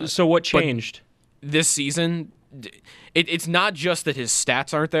would have done it. So what changed? But this season, it's not just that his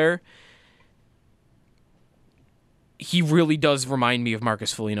stats aren't there. He really does remind me of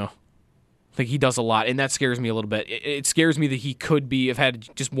Marcus Foligno. Like, he does a lot, and that scares me a little bit. It scares me that he could have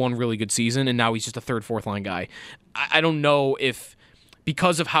had just one really good season, and now he's just a third, fourth-line guy. I don't know if,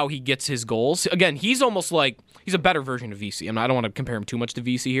 because of how he gets his goals, again, he's almost like, he's a better version of VC. I don't want to compare him too much to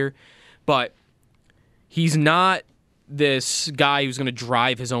VC here, but he's not this guy who's going to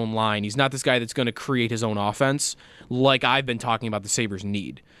drive his own line. He's not this guy that's going to create his own offense like I've been talking about the Sabres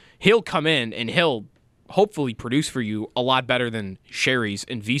need. He'll come in, and he'll hopefully produce for you a lot better than Sherry's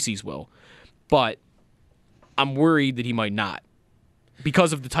and VC's will. But I'm worried that he might not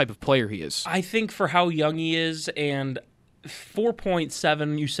because of the type of player he is. I think for how young he is, and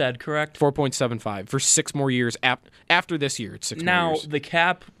 4.7 you said, correct? 4.75 for 6 more years. After this year, it's 6 more years. Now, the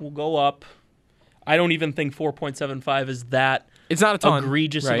cap will go up. I don't even think 4.75 is that it's not a ton,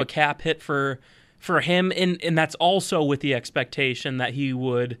 egregious of a cap hit for him, and that's also with the expectation that he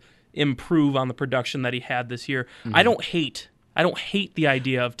would improve on the production that he had this year. Mm-hmm. I don't hate the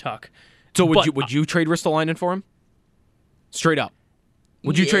idea of Tuck. So would you trade Ristolainen for him? Straight up.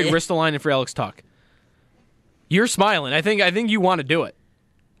 Would you trade Ristolainen for Alex Tuck? You're smiling. I think you want to do it.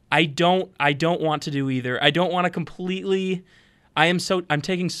 I don't want to do either. I don't want to completely. I'm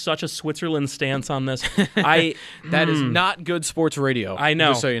taking such a Switzerland stance on this. That is not good sports radio. I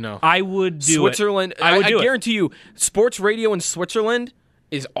know. Just so you know. I would do Switzerland. I would do I guarantee you, sports radio in Switzerland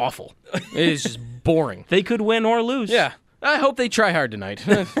is awful. It is just boring. They could win or lose. Yeah. I hope they try hard tonight.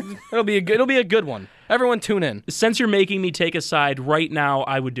 It'll be a good one. Everyone tune in. Since you're making me take a side right now,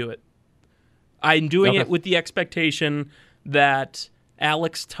 I would do it. I'm doing it with the expectation that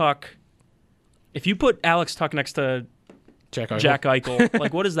Alex Tuck, if you put Alex Tuck next to Jack Eichel,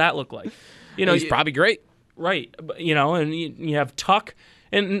 like, what does that look like? He's probably great. Right. And you have Tuck,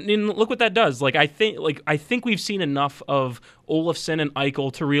 and look what that does. I think we've seen enough of Olofsson and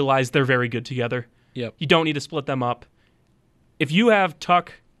Eichel to realize they're very good together. Yep. You don't need to split them up. If you have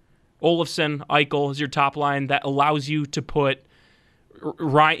Tuck, Olofsson, Eichel as your top line, that allows you to put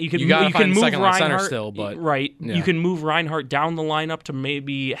you can move Reinhart center still, but yeah. You can move Reinhart down the lineup to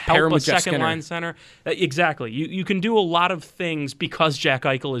maybe help a second line center. Exactly. You can do a lot of things because Jack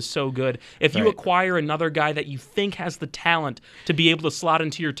Eichel is so good. If you acquire another guy that you think has the talent to be able to slot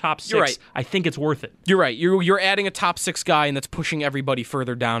into your top 6, I think it's worth it. You're right. You're adding a top 6 guy, and that's pushing everybody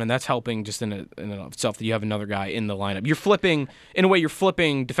further down, and that's helping just in and of itself that you have another guy in the lineup. You're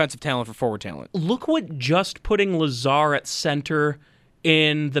flipping defensive talent for forward talent. Look what just putting Lazar at center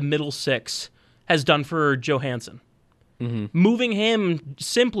in the middle 6 has done for Johansson. Mm-hmm. Moving him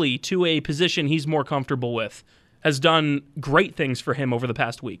simply to a position he's more comfortable with has done great things for him over the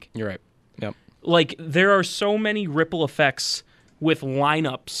past week. You're right. Yep. There are so many ripple effects with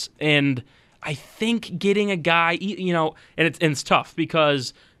lineups, and I think getting a guy, and it's tough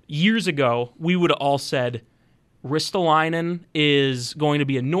because years ago we would have all said Ristolainen is going to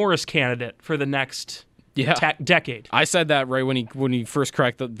be a Norris candidate for the next decade. I said that right when he first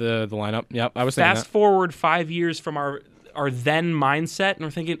cracked the lineup. Yep, I was thinking that. Fast forward 5 years from our then mindset, and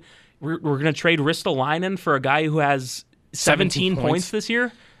we're thinking we're going to trade Ristolainen for a guy who has 17 points this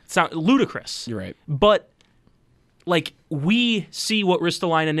year. It's not ludicrous. You're right. But we see what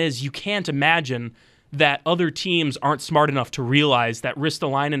Ristolainen is. You can't imagine that other teams aren't smart enough to realize that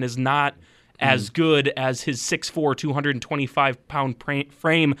Ristolainen is not as good as his 6'4", 225-pound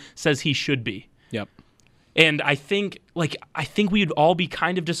frame says he should be. Yep. And I think we'd all be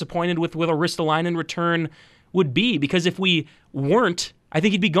kind of disappointed with what a Ristolainen return would be, because if we weren't, I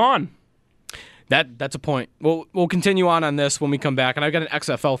think he'd be gone. That's a point. We'll continue on this when we come back, and I've got an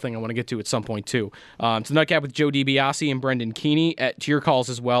XFL thing I want to get to at some point too. It's the Nightcap with Joe DiBiase and Brendan Keeney to your calls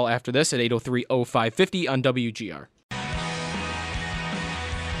as well after this at 803-0550 on WGR.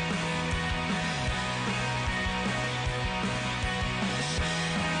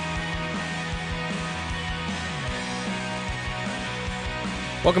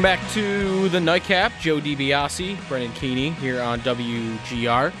 Welcome back to the Nightcap. Joe DiBiase, Brendan Keeney here on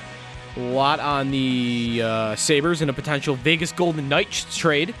WGR. A lot on the Sabres and a potential Vegas Golden Knights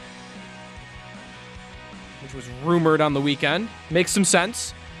trade, which was rumored on the weekend. Makes some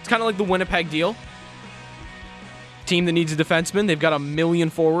sense. It's kind of like the Winnipeg deal. Team that needs a defenseman. They've got a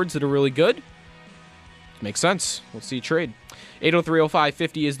million forwards that are really good. Makes sense. Let's see a trade.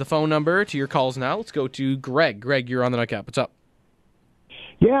 803-0550 is the phone number to your calls now. Let's go to Greg. Greg, you're on the Nightcap. What's up?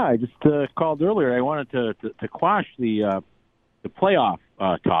 Yeah, I just called earlier. I wanted to quash the playoff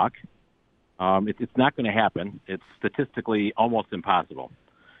talk. It's not going to happen. It's statistically almost impossible.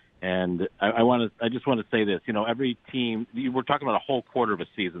 And I just want to say this. You know, every team. We're talking about a whole quarter of a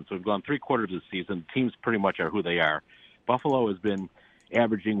season, so we've gone 3 quarters of the season. Teams pretty much are who they are. Buffalo has been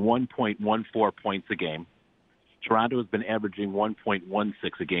averaging 1.14 points a game. Toronto has been averaging 1.16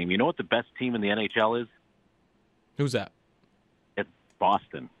 a game. You know what the best team in the NHL is? Who's that? It's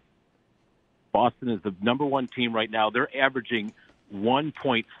Boston. Boston is the number 1 team right now. They're averaging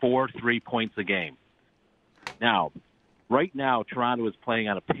 1.43 points a game. Now, right now, Toronto is playing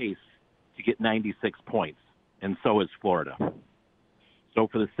on a pace to get 96 points, and so is Florida. So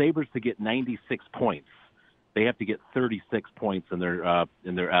for the Sabres to get 96 points, they have to get 36 points in their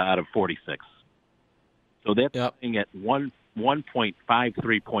out of 46. So that's playing at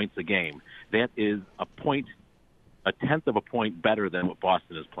 1.53 points a game. That is a tenth of a point better than what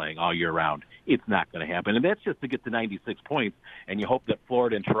Boston is playing all year round. It's not going to happen. And that's just to get to 96 points, and you hope that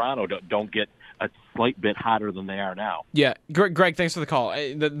Florida and Toronto don't get a slight bit hotter than they are now. Yeah, Greg, thanks for the call.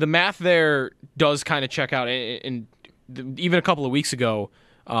 The math there does kind of check out. And even a couple of weeks ago,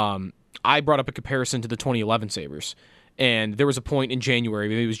 I brought up a comparison to the 2011 Sabres. And there was a point in January,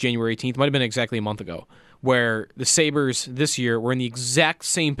 maybe it was January 18th, might have been exactly a month ago, where the Sabres this year were in the exact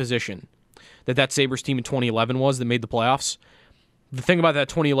same position that Sabres team in 2011 was that made the playoffs. The thing about that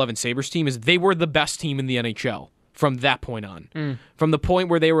 2011 Sabres team is they were the best team in the NHL from that point on. From the point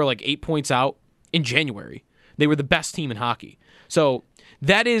where they were like 8 points out in January, they were the best team in hockey. So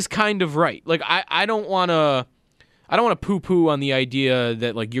that is kind of right. Like I don't want to poo-poo on the idea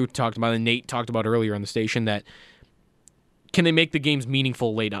that like you talked about and Nate talked about earlier on the station that can they make the games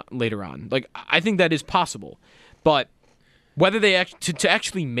meaningful later on? Like I think that is possible, but whether they to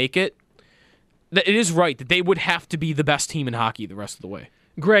actually make it, it is right that they would have to be the best team in hockey the rest of the way.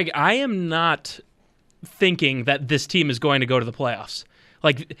 Greg, I am not thinking that this team is going to go to the playoffs.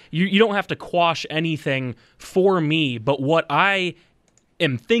 Like you don't have to quash anything for me, but what I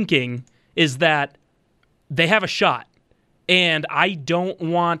am thinking is that they have a shot, and I don't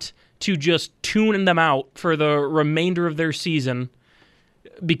want to just tune them out for the remainder of their season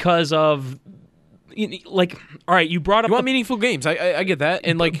because of, like, all right, you brought up... You want meaningful games. I get that.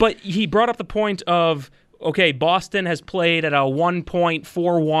 And like, but he brought up the point of, okay, Boston has played at a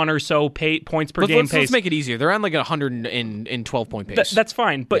 1.41 or so points per game pace. Let's make it easier. They're on like a 112-point pace. That's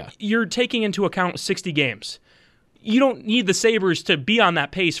fine, but you're taking into account 60 games. You don't need the Sabres to be on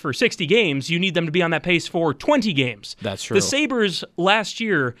that pace for 60 games. You need them to be on that pace for 20 games. That's true. The Sabres last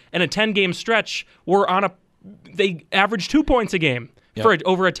year in a 10-game stretch they averaged 2 points a game for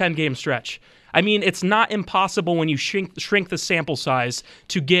over a 10-game stretch. I mean, it's not impossible when you shrink the sample size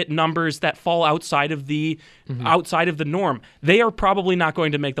to get numbers that fall outside of the norm. They are probably not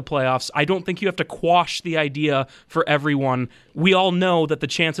going to make the playoffs. I don't think you have to quash the idea for everyone. We all know that the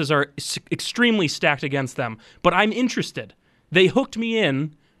chances are extremely stacked against them, but I'm interested. They hooked me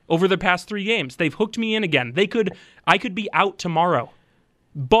in over the past 3 games. They've hooked me in again. I could be out tomorrow,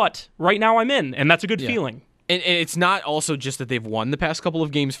 but right now I'm in, and that's a good feeling. And it's not also just that they've won the past couple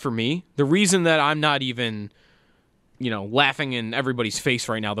of games for me. The reason that I'm not even, laughing in everybody's face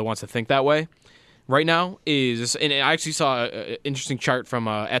right now that wants to think that way right now is, and I actually saw an interesting chart from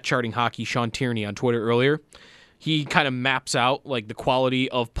at Charting Hockey, Sean Tierney on Twitter earlier. He kind of maps out like the quality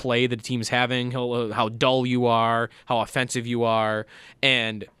of play that the team is having, how dull you are, how offensive you are,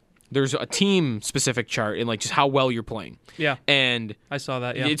 and there's a team-specific chart in like just how well you're playing. Yeah, and I saw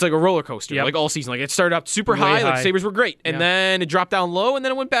that. Yeah, it's like a roller coaster, like all season. Like it started out super high, like Sabres were great, and then it dropped down low, and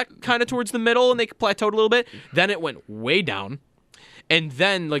then it went back kind of towards the middle, and they plateaued a little bit. Then it went way down, and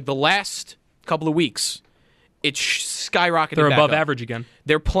then like the last couple of weeks, it skyrocketed. They're back above up. average again.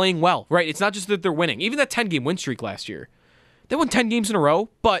 They're playing well, right? It's not just that they're winning. Even that 10-game win streak last year, they won 10 games in a row,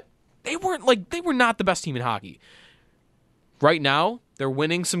 but they were not the best team in hockey. Right now, they're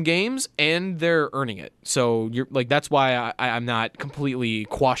winning some games and they're earning it. So you're like that's why I'm not completely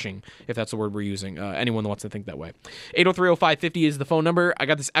quashing, if that's the word we're using. Anyone that wants to think that way. 803-0550 is the phone number. I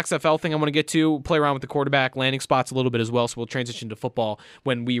got this XFL thing I want to get to. Play around with the quarterback landing spots a little bit as well. So we'll transition to football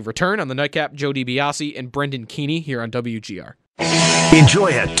when we return on the Nightcap. Joe DiBiase and Brendan Keeney here on WGR. Enjoy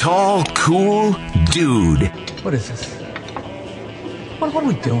a tall, cool dude. What is this? What are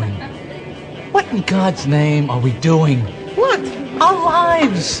we doing? What in God's name are we doing? What? Our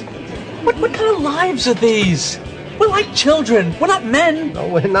lives! What kind of lives are these? We're like children. We're not men. No,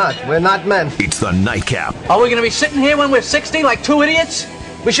 we're not. We're not men. It's the Nightcap. Are we going to be sitting here when we're 60 like two idiots?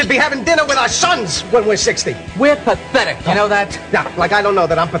 We should be having dinner with our sons when we're 60. We're pathetic. You know that? Yeah, like I don't know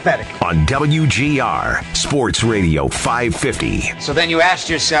that I'm pathetic. On WGR, Sports Radio 550. So then you asked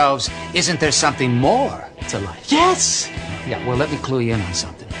yourselves, isn't there something more to life? Yes. Yeah, well, let me clue you in on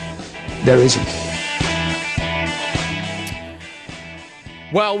something. There isn't.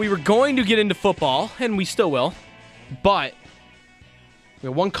 Well, we were going to get into football, and we still will, but we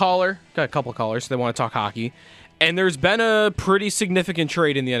have one caller, got a couple of callers, they want to talk hockey, and there's been a pretty significant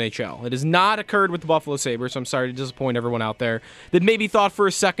trade in the NHL. It has not occurred with the Buffalo Sabres, so I'm sorry to disappoint everyone out there that maybe thought for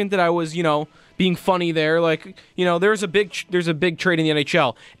a second that I was, being funny there, like, there's a big trade in the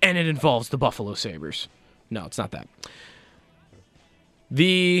NHL, and it involves the Buffalo Sabres. No, it's not that.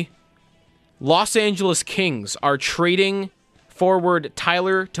 The Los Angeles Kings are trading forward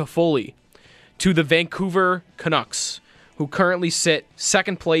Tyler Toffoli to the Vancouver Canucks, who currently sit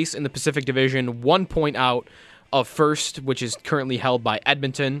second place in the Pacific Division, 1 point out of first, which is currently held by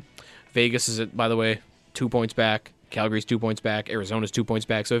Edmonton. Vegas is, by the way, 2 points back. Calgary's 2 points back. Arizona's 2 points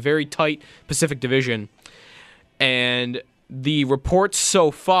back. So a very tight Pacific Division. And the reports so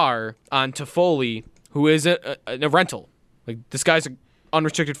far on Toffoli, who is a rental, like this guy's an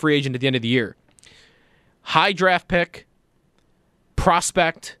unrestricted free agent at the end of the year. High draft pick,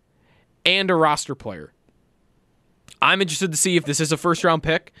 prospect, and a roster player. I'm interested to see if this is a first-round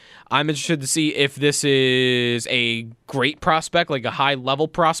pick. I'm interested to see if this is a great prospect, like a high-level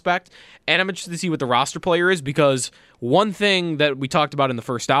prospect. And I'm interested to see what the roster player is, because one thing that we talked about in the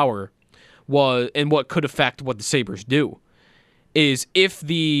first hour was, and what could affect what the Sabres do, is if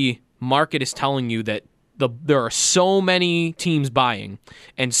the market is telling you that there are so many teams buying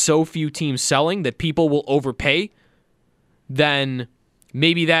and so few teams selling that people will overpay, then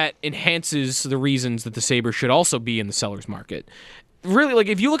maybe that enhances the reasons that the Sabres should also be in the seller's market. Really, like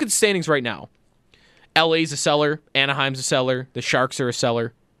if you look at the standings right now, LA's a seller, Anaheim's a seller, the Sharks are a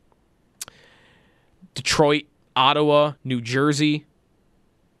seller, Detroit, Ottawa, New Jersey.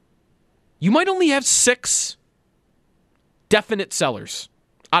 You might only have 6 definite sellers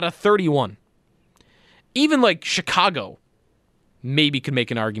out of 31. Even like Chicago maybe could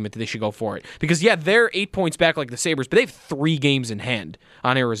make an argument that they should go for it. Because, yeah, they're 8 points back like the Sabres, but they have 3 games in hand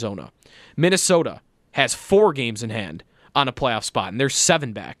on Arizona. Minnesota has 4 games in hand on a playoff spot, and they're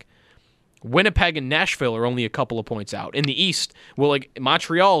 7 back. Winnipeg and Nashville are only a couple of points out. In the East, well, like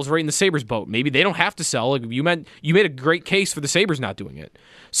Montreal is right in the Sabres boat. Maybe they don't have to sell. Like you made a great case for the Sabres not doing it.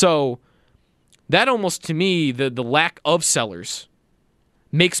 So that almost, to me, the lack of sellers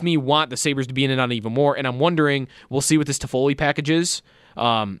makes me want the Sabres to be in it on even more, and I'm wondering, we'll see what this Toffoli package is,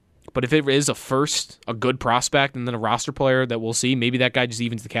 but if it is a good prospect, and then a roster player that we'll see, maybe that guy just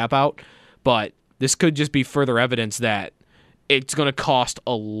evens the cap out, but this could just be further evidence that it's going to cost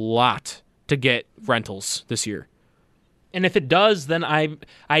a lot to get rentals this year. And if it does, then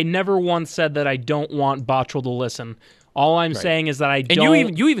I never once said that I don't want Bottrell to listen. All I'm saying is that I don't.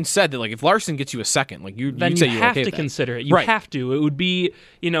 And you even said that, like, if Larson gets you a second, like you'd say you're have okay to with that. consider it. You have to. It would be,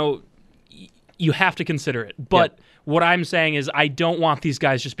 you have to consider it. But what I'm saying is I don't want these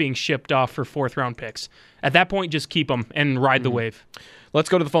guys just being shipped off for 4th-round picks. At that point, just keep them and ride the wave. Let's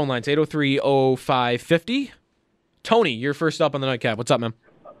go to the phone lines. 803-0550. Tony, you're first up on the Nightcap. What's up, man?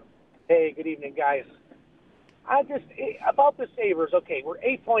 Hey, good evening, guys. About the Sabres, okay, we're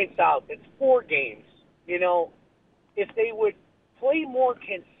 8 points out. It's 4 games. If they would play more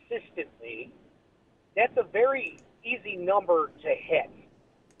consistently, that's a very easy number to hit.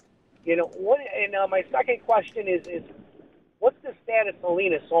 My second question is what's the status of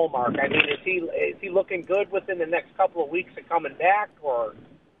Linus Ullmark? I mean, is he looking good within the next couple of weeks of coming back, or?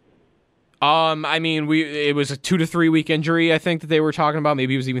 It was a 2 to 3 week injury, I think, that they were talking about.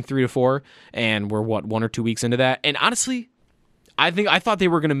 Maybe it was even 3 to 4, and we're 1 or 2 weeks into that. And honestly, I thought they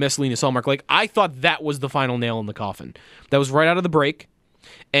were going to miss Linus Ullmark. Like, I thought that was the final nail in the coffin. That was right out of the break.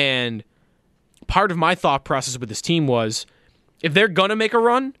 And part of my thought process with this team was, if they're going to make a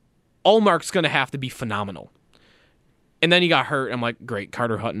run, Ullmark's going to have to be phenomenal. And then he got hurt. I'm like, great,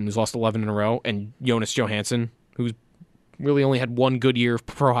 Carter Hutton, who's lost 11 in a row, and Jonas Johansson, who's really only had 1 good year of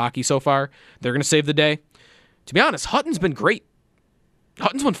pro hockey so far. They're going to save the day. To be honest, Hutton's been great.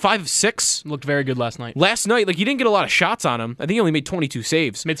 Hutton's won 5 of 6. Looked very good last night. Last night, like, he didn't get a lot of shots on him. I think he only made 22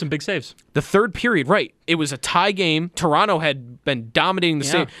 saves. Made some big saves. The third period, right. It was a tie game. Toronto had been dominating the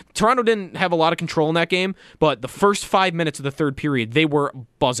save. Toronto didn't have a lot of control in that game, but the first 5 minutes of the third period, they were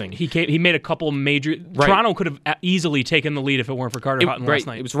buzzing. He made a couple major... Right. Toronto could have easily taken the lead if it weren't for Carter Hutton last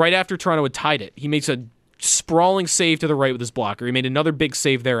night. It was right after Toronto had tied it. He makes a sprawling save to the right with his blocker. He made another big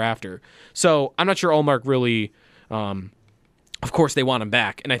save thereafter. So I'm not sure Ullmark really... Of course, they want him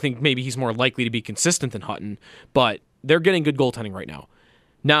back, and I think maybe he's more likely to be consistent than Hutton, but they're getting good goaltending right now.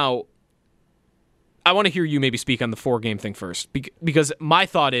 Now, I want to hear you maybe speak on the 4-game thing first, because my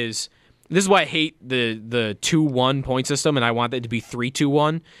thought is, this is why I hate the 2-1 point system, and I want that to be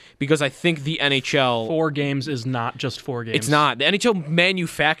 3-2-1, because I think the NHL... 4 games is not just 4 games. It's not. The NHL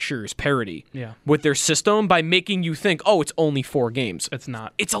manufactures parity with their system by making you think, oh, it's only 4 games. It's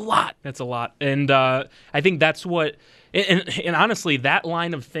not. It's a lot. It's a lot. And I think that's what... And honestly, that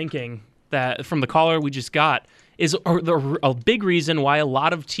line of thinking that from the caller we just got is a big reason why a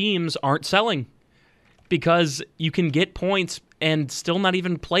lot of teams aren't selling, because you can get points and still not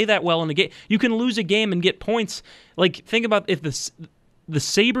even play that well in a game. You can lose a game and get points. Like, think about if the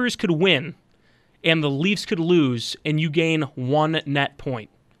Sabres could win and the Leafs could lose and you gain 1 net point.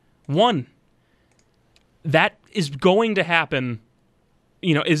 1. That is going to happen,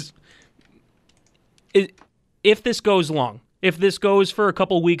 if this goes long, if this goes for a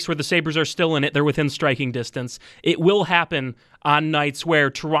couple weeks where the Sabres are still in it, they're within striking distance, it will happen on nights where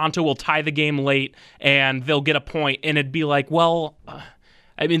Toronto will tie the game late and they'll get a point, and it'd be like,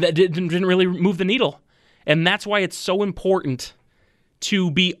 that didn't really move the needle. And that's why it's so important to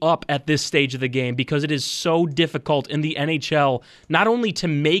be up at this stage of the game, because it is so difficult in the NHL not only to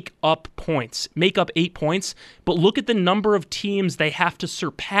make up 8 points, but look at the number of teams they have to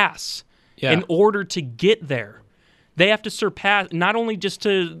surpass in order to get there. They have to surpass not only just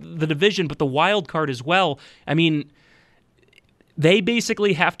to the division, but the wild card as well. I mean, they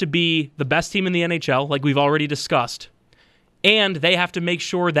basically have to be the best team in the NHL, like we've already discussed. And they have to make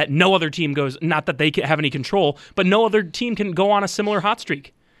sure that no other team goes, not that they have any control, but no other team can go on a similar hot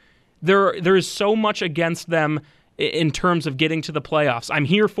streak. There is so much against them in terms of getting to the playoffs. I'm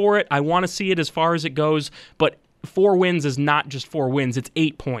here for it. I want to see it as far as it goes, but 4 wins is not just 4 wins, it's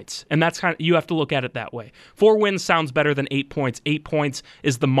 8 points. And that's you have to look at it that way. 4 wins sounds better than 8 points. 8 points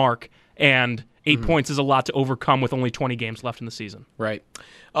is the mark, and 8 points is a lot to overcome with only 20 games left in the season. Right.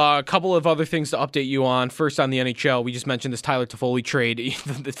 A couple of other things to update you on. First, on the NHL, we just mentioned this Tyler Toffoli trade.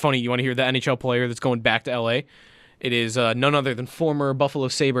 It's funny, you want to hear the NHL player that's going back to LA? It is none other than former Buffalo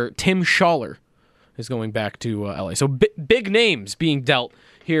Sabre Tim Schaller is going back to LA. So big names being dealt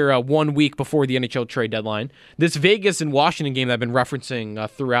here 1 week before the NHL trade deadline. This Vegas and Washington game that I've been referencing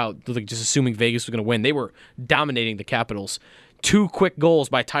throughout, just assuming Vegas was going to win, they were dominating the Capitals. 2 quick goals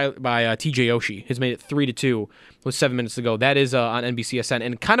by TJ Oshie has made it 3-2 with 7 minutes to go. That is on NBCSN.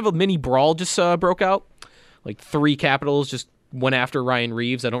 And kind of a mini brawl just broke out. Like 3 Capitals just went after Ryan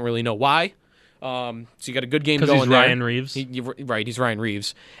Reeves. I don't really know why. So you got a good game going he's there. Ryan Reeves. He's Ryan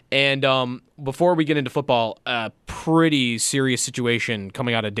Reeves. And before we get into football, a pretty serious situation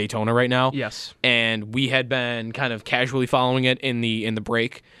coming out of Daytona right now. Yes. And we had been kind of casually following it in the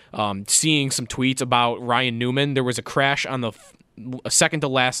break, seeing some tweets about Ryan Newman. There was a crash on the second to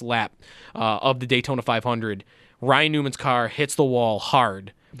last lap of the Daytona 500. Ryan Newman's car hits the wall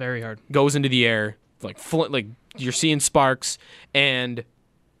hard. Very hard. Goes into the air. Like you're seeing sparks, and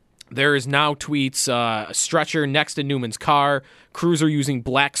there is now tweets, a stretcher next to Newman's car. Crews are using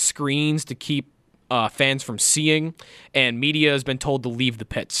black screens to keep fans from seeing, and media has been told to leave the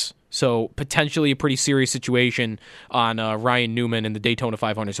pits. So potentially a pretty serious situation on Ryan Newman and the Daytona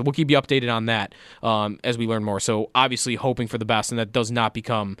 500. So we'll keep you updated on that as we learn more. So obviously hoping for the best, and that does not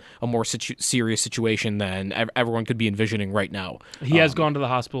become a more serious situation than everyone could be envisioning right now. He has gone to the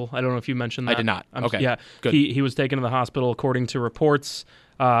hospital. I don't know if you mentioned that. I did not. Okay. Yeah. Good. He was taken to the hospital according to reports.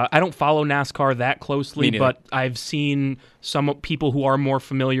 I don't follow NASCAR that closely, but I've seen some people who are more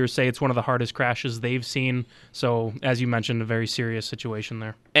familiar say it's one of the hardest crashes they've seen. So, as you mentioned, a very serious situation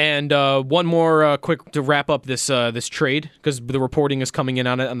there. And one more quick to wrap up this trade, because the reporting is coming in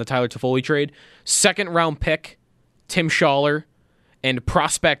on it on the Tyler Toffoli trade. 2nd round pick, Tim Schaller, and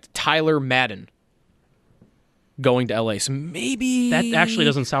prospect Tyler Madden going to LA. So maybe that actually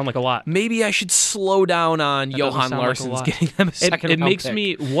doesn't sound like a lot. Maybe I should slow down on Johan Larsson's getting them a second round pick. It makes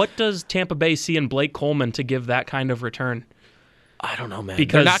me. What does Tampa Bay see in Blake Coleman to give that kind of return? I don't know, man.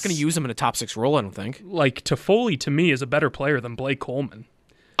 Because they're not going to use him in a top 6 role, I don't think. Like Toffoli to me is a better player than Blake Coleman.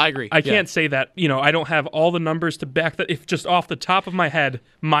 I agree. I can't say that, I don't have all the numbers to back that. If just off the top of my head,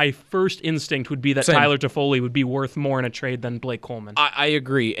 my first instinct would be that Same. Tyler Toffoli would be worth more in a trade than Blake Coleman. I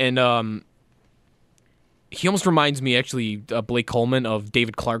agree. And he almost reminds me, actually, Blake Coleman, of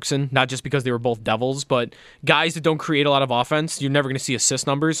David Clarkson, not just because they were both Devils, but guys that don't create a lot of offense. You're never going to see assist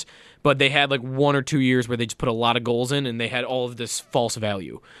numbers, but they had like 1 or 2 years where they just put a lot of goals in, and they had all of this false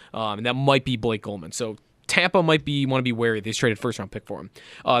value. And that might be Blake Coleman. So Tampa might want to be wary. They just traded first-round pick for him.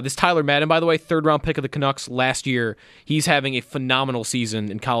 This Tyler Madden, by the way, third-round pick of the Canucks last year. He's having a phenomenal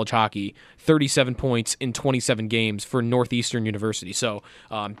season in college hockey, 37 points in 27 games for Northeastern University. So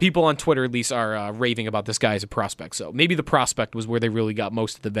people on Twitter at least are raving about this guy as a prospect. So maybe the prospect was where they really got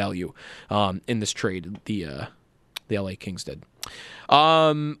most of the value in this trade, the LA Kings did.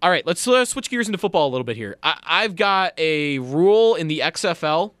 All right, let's switch gears into football a little bit here. I've got a rule in the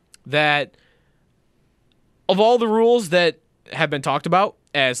XFL that, of all the rules that have been talked about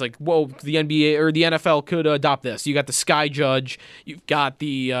as like, whoa, the NBA or the NFL could adopt this. You got the Sky Judge. You've got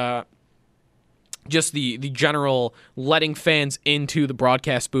the just the general letting fans into the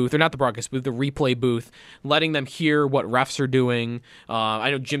broadcast booth, or not the broadcast booth, the replay booth, letting them hear what refs are doing.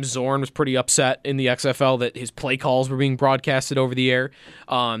 I know Jim Zorn was pretty upset in the XFL that his play calls were being broadcasted over the air.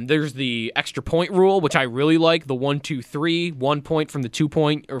 There's the extra point rule, which I really like, the 1, 2, 3, 1 point from the 2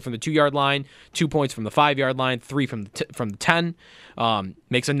 point or from the 2 yard line, 2 points from the 5 yard line, 3 from the 10.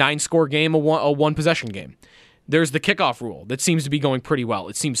 Makes a 9-score game a one possession game. There's the kickoff rule that seems to be going pretty well.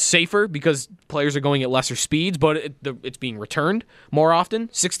 It seems safer because players are going at lesser speeds, but it's being returned more often.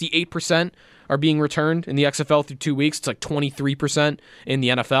 68% are being returned in the XFL through 2 weeks. It's like 23% in the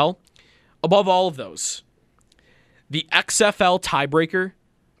NFL. Above all of those, the XFL tiebreaker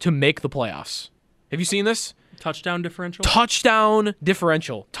to make the playoffs. Have you seen this? Touchdown differential? Touchdown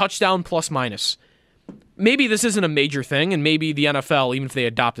differential. Touchdown plus minus. Maybe this isn't a major thing, and maybe the NFL, even if they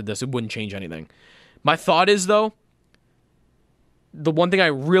adopted this, it wouldn't change anything. My thought is, though, the one thing I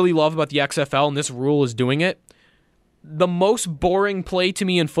really love about the XFL, and this rule is doing it, the most boring play to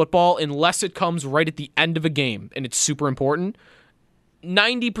me in football, unless it comes right at the end of a game, and it's super important,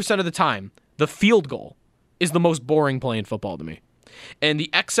 90% of the time, the field goal is the most boring play in football to me. And the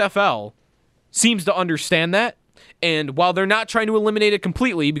XFL seems to understand that, and while they're not trying to eliminate it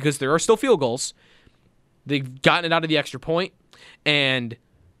completely, because there are still field goals, they've gotten it out of the extra point, and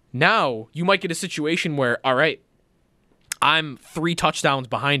now you might get a situation where, all right, I'm 3 touchdowns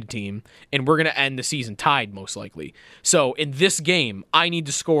behind a team, and we're going to end the season tied, most likely. So in this game, I need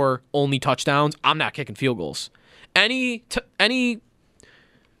to score only touchdowns. I'm not kicking field goals. Any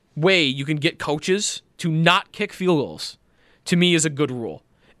way you can get coaches to not kick field goals, to me, is a good rule.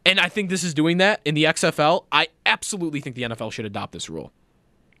 And I think this is doing that in the XFL. I absolutely think the NFL should adopt this rule.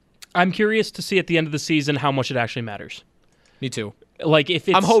 I'm curious to see at the end of the season how much it actually matters. Me too. Like if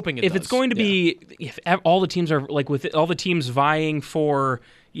it's, I'm hoping it if does. It's going to be, if all the teams are like, with all the teams vying for,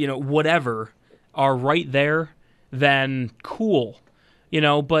 whatever are right there, then cool,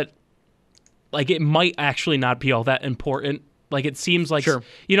 but like it might actually not be all that important. Like it seems like, sure.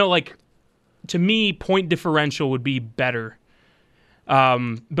 Like to me, point differential would be better.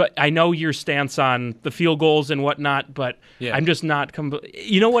 But I know your stance on the field goals and whatnot, but yeah. I'm just not.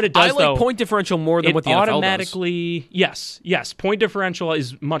 You know what it does? I like point differential more than what the NFL does. Automatically, yes. Point differential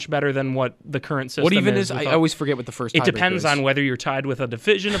is much better than what the current system is. What even is? I always forget what the first. It depends on whether you're tied with a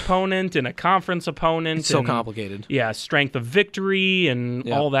division opponent and a conference opponent. It's so complicated. Yeah, strength of victory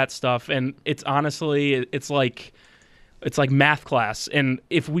and all that stuff, and it's honestly, it's like math class. And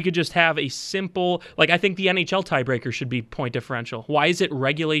if we could just have a simple, I think the NHL tiebreaker should be point differential. Why is it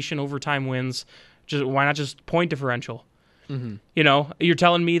regulation, overtime wins? Why not just point differential? Mm-hmm. You're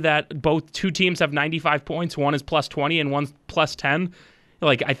telling me that both two teams have 95 points. One is plus 20 and one's plus 10.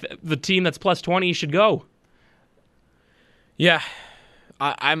 The team that's plus 20 should go. Yeah.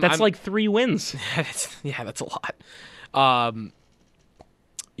 That's like 3 wins. That's a lot.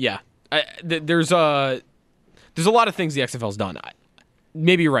 Yeah. There's a lot of things the XFL's done.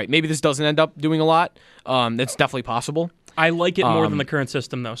 Maybe you're right. Maybe this doesn't end up doing a lot. That's definitely possible. I like it more than the current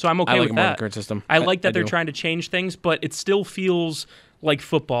system, though, so I'm okay with that. I like it more than the current system. I like that they're trying to change things, but it still feels like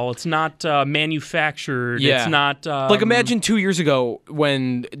football. It's not manufactured. Yeah. It's not... imagine 2 years ago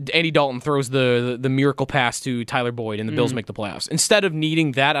when Andy Dalton throws the miracle pass to Tyler Boyd and the Bills make the playoffs. Instead of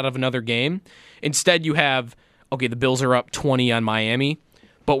needing that out of another game, instead you have, the Bills are up 20 on Miami,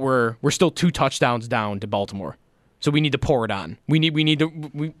 but we're still 2 touchdowns down to Baltimore. So we need to pour it on. In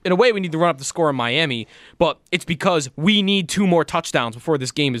a way, we need to run up the score in Miami, but it's because we need 2 more touchdowns before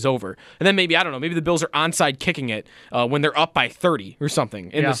this game is over. And then maybe, I don't know, maybe the Bills are onside kicking it when they're up by 30 or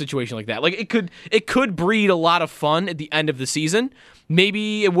something in a situation like that. Like it could breed a lot of fun at the end of the season.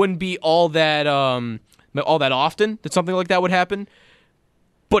 Maybe it wouldn't be all that often that something like that would happen,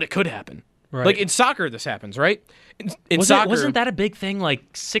 but it could happen. Right. Like in soccer, this happens, right? In soccer, wasn't that a big thing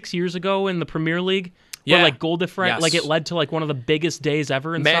like 6 years ago in the Premier League? Yeah. Where, like, goal difference, Yes. like, it led to, like, one of the biggest days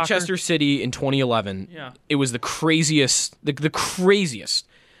ever in Manchester soccer? City in 2011. Yeah. It was the craziest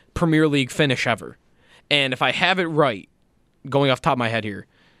Premier League finish ever. And if I have it right, going off the top of my head here,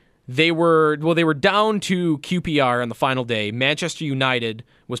 they were down to QPR on the final day. Manchester United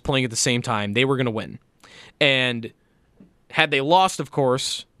was playing at the same time. They were going to win. And had they lost, of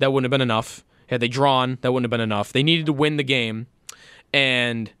course, that wouldn't have been enough. Had they drawn, that wouldn't have been enough. They needed to win the game.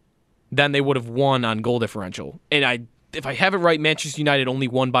 And then they would have won on goal differential. And if I have it right, Manchester United only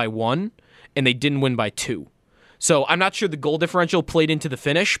won by 1, and they didn't win by 2. So I'm not sure the goal differential played into the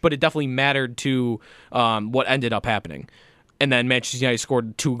finish, but it definitely mattered to what ended up happening. And then Manchester United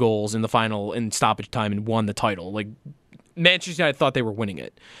scored 2 goals in the final in stoppage time and won the title. Like, Manchester United thought they were winning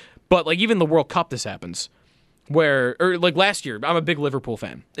it. But, like, even the World Cup, this happens. Like last year, I'm a big Liverpool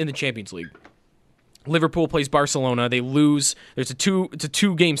fan in the Champions League. Liverpool plays Barcelona. They lose. It's a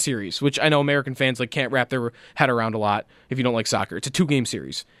 2-game series, which I know American fans like can't wrap their head around a lot if you don't like soccer. It's a 2-game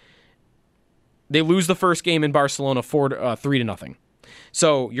series. They lose the first game in Barcelona 3-0.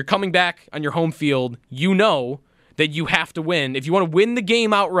 So you're coming back on your home field. You know that you have to win. If you want to win the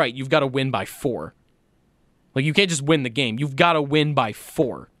game outright, you've got to win by 4. Like, you can't just win the game. You've got to win by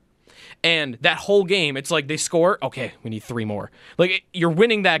 4. And that whole game, it's like they score, okay, we need 3 more. Like, you're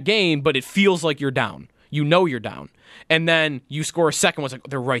winning that game, but it feels like you're down. You know you're down. And then you score a second one, it's like,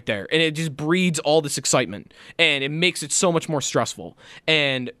 they're right there. And it just breeds all this excitement. And it makes it so much more stressful.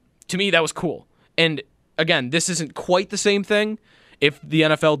 And to me, that was cool. And again, this isn't quite the same thing if the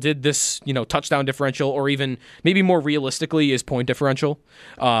NFL did this, touchdown differential, or even maybe more realistically is point differential.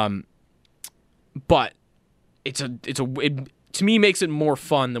 But it to me makes it more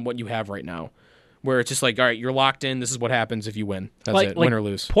fun than what you have right now, where it's just like, all right, you're locked in. This is what happens if you win. That's it, win or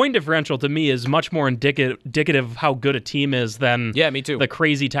lose. Point differential to me is much more indicative of how good a team is than me too. The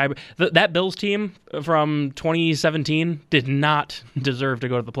crazy tie. That Bills team from 2017 did not deserve to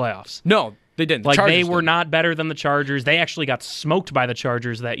go to the playoffs. No, they didn't. They were not better than the Chargers. They actually got smoked by the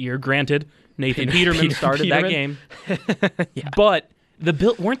Chargers that year. Granted, Nathan Peterman started that game. Yeah. But the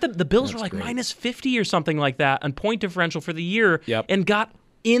Bills were like great. Minus 50 or something like that on point differential for the year, and got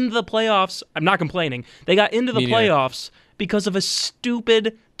in the playoffs. I'm not complaining. They got into the playoffs because of a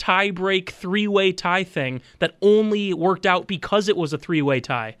stupid tie-break 3-way tie thing that only worked out because it was a 3-way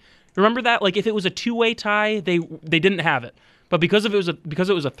tie. Remember that? Like, if it was a 2-way tie, they didn't have it. But because it was a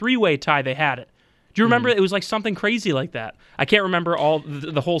 3-way tie, they had it. Do you remember? It was like something crazy like that. I can't remember all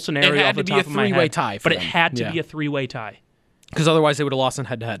the whole scenario off the top of my head. It had to be a 3-way tie for but them. It had to be a 3-way tie. Because otherwise they would have lost in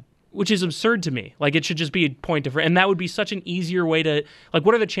head-to-head. Which is absurd to me. Like, it should just be a point difference. And that would be such an easier way to... Like,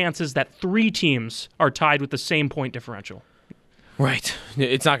 what are the chances that 3 teams are tied with the same point differential? Right.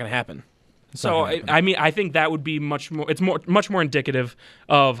 It's not going to happen. So, I mean, I think that would be much more indicative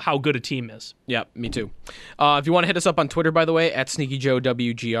of how good a team is. Yeah, me too. If you want to hit us up on Twitter, by the way, at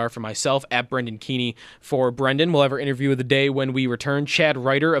SneakyJoeWGR for myself, at Brendan Keeney for Brendan. We'll have our interview of the day when we return. Chad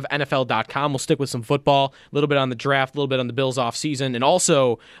Reiter of NFL.com. We'll stick with some football, a little bit on the draft, a little bit on the Bills offseason, and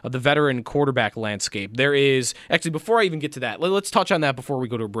also the veteran quarterback landscape. There is, actually, before I even get to that, let's touch on that before we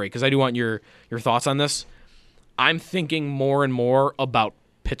go to a break, because I do want your thoughts on this. I'm thinking more and more about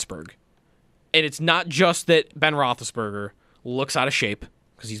Pittsburgh. And it's not just that Ben Roethlisberger looks out of shape,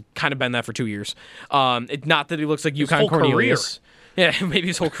 because he's kind of been that for 2 years. It's not that he looks like Yukon Cornelius. Yeah, maybe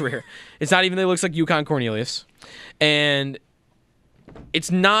his whole career. It's not even that he looks like Yukon Cornelius. And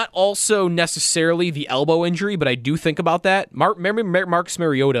it's not also necessarily the elbow injury, but I do think about that. Remember Marcus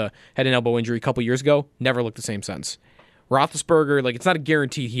Mariota had an elbow injury a couple years ago? Never looked the same since. Roethlisberger, it's not a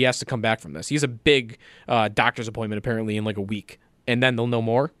guarantee he has to come back from this. He has a big doctor's appointment apparently in like a week, and then they'll know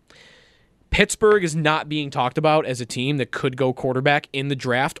more. Pittsburgh is not being talked about as a team that could go quarterback in the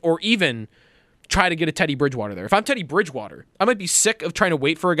draft or even try to get a Teddy Bridgewater there. If I'm Teddy Bridgewater, I might be sick of trying to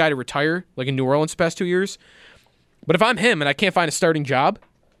wait for a guy to retire, like in New Orleans the past 2 years. But if I'm him and I can't find a starting job,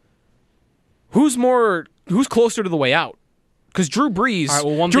 who's closer to the way out? Because Drew Brees,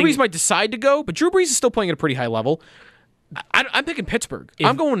 Brees might decide to go, but Drew Brees is still playing at a pretty high level. I'm picking Pittsburgh.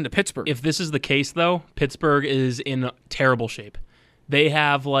 I'm going into Pittsburgh. If this is the case, though, Pittsburgh is in terrible shape. They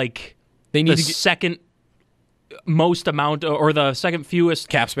have, they need the second most amount or the second fewest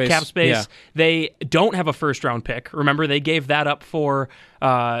cap space. Yeah. They don't have a first-round pick. Remember, they gave that up for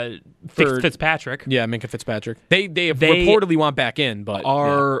Fitzpatrick. Yeah, Minkah Fitzpatrick. They reportedly want back in, but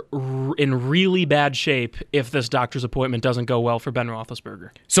are in really bad shape if this doctor's appointment doesn't go well for Ben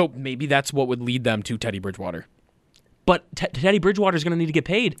Roethlisberger. So maybe that's what would lead them to Teddy Bridgewater. But Teddy Bridgewater's going to need to get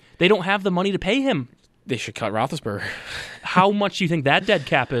paid. They don't have the money to pay him. They should cut Roethlisberger. How much do you think that dead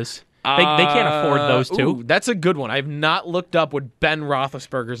cap is? They can't afford those two. Ooh, that's a good one. I have not looked up what Ben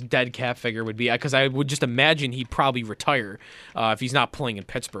Roethlisberger's dead cap figure would be, because I would just imagine he'd probably retire if he's not playing in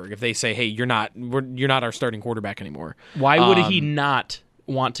Pittsburgh. If they say, "Hey, you're not our starting quarterback anymore." Why would he not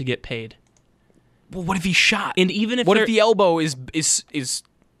want to get paid? Well, what if he's shot? And even if what if the elbow is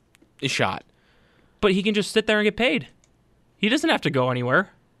shot? But he can just sit there and get paid. He doesn't have to go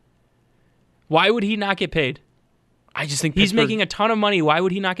anywhere. Why would he not get paid? I just think he's making a ton of money. Why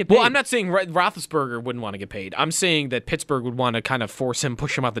would he not get paid? Well, I'm not saying Roethlisberger wouldn't want to get paid. I'm saying that Pittsburgh would want to kind of push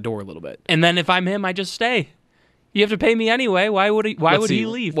him out the door a little bit. And then if I'm him, I just stay. You have to pay me anyway. Why would he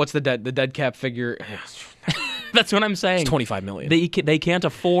leave? What's the dead cap figure? That's what I'm saying. It's $25 million. They can't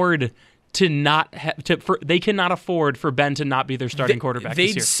afford to not they cannot afford for Ben to not be their starting quarterback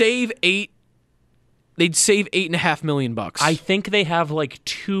this year. They'd save $8.5 million. I think they have like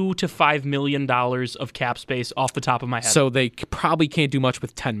 $2 to $5 million of cap space off the top of my head. So they probably can't do much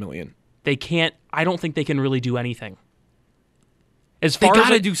with $10 million. They can't. I don't think they can really do anything. They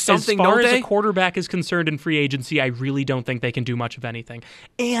gotta do something. As far as a quarterback is concerned in free agency, I really don't think they can do much of anything.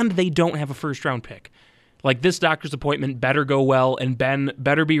 And they don't have a first-round pick. Like, this doctor's appointment better go well, and Ben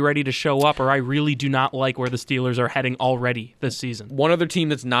better be ready to show up, or I really do not like where the Steelers are heading already this season. One other team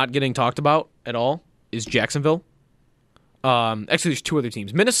that's not getting talked about at all is Jacksonville. Actually, there's two other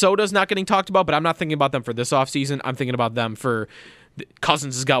teams. Minnesota's not getting talked about, but I'm not thinking about them for this offseason. I'm thinking about them for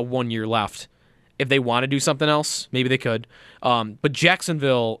Cousins has got 1 year left. If they want to do something else, maybe they could. But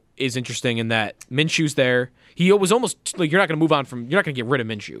Jacksonville is interesting in that Minshew's there. He was almost like, you're not going to get rid of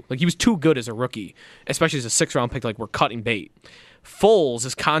Minshew. Like, he was too good as a rookie, especially as a 6th-round pick. Like, we're cutting bait.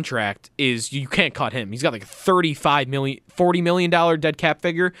 Foles' contract is, you can't cut him. He's got like a $40 million dead cap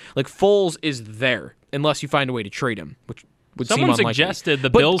figure. Like, Foles is there unless you find a way to trade him, which would seem unlikely. Someone suggested the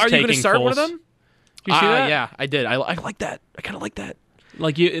Bills taking Foles. Are you going to start one of them? Did you see that? Yeah, I did. I like that. I kind of like that.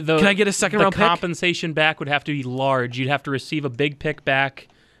 Like, can I get a second-round pick? The compensation back would have to be large. You'd have to receive a big pick back.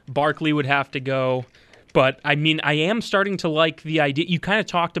 Barkley would have to go. But, I mean, I am starting to like the idea. You kind of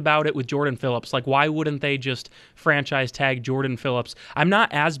talked about it with Jordan Phillips. Like, why wouldn't they just franchise tag Jordan Phillips? I'm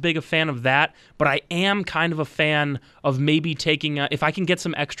not as big a fan of that, but I am kind of a fan of maybe taking, if I can get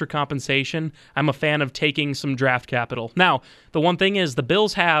some extra compensation, I'm a fan of taking some draft capital. Now, the one thing is the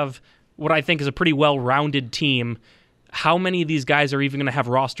Bills have what I think is a pretty well-rounded team. How many of these guys are even going to have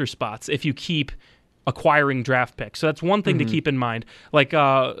roster spots if you keep acquiring draft picks? So that's one thing to keep in mind. Like,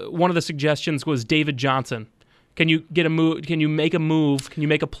 one of the suggestions was David Johnson. Can you get a move? Can you make a move? Can you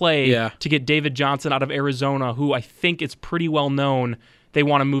make a play to get David Johnson out of Arizona, who I think it's pretty well known they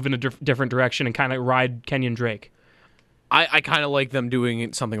want to move in a different direction and kind of ride Kenyon Drake? I kind of like them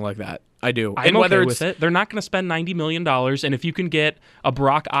doing something like that. I do. I'm okay with it. They're not going to spend $90 million, and if you can get a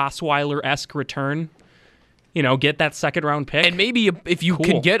Brock Osweiler-esque return, get that second-round pick. And maybe if you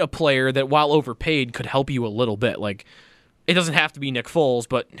can get a player that, while overpaid, could help you a little bit. Like, it doesn't have to be Nick Foles,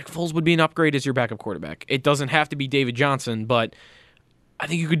 but Nick Foles would be an upgrade as your backup quarterback. It doesn't have to be David Johnson, but I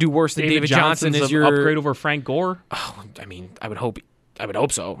think you could do worse than David Johnson as your upgrade over Frank Gore. Oh, I mean, I would hope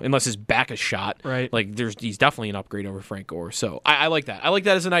so, unless his back is shot. Right. Like, he's definitely an upgrade over Frank Gore. So I like that. I like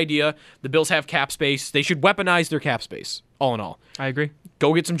that as an idea. The Bills have cap space. They should weaponize their cap space, all in all. I agree.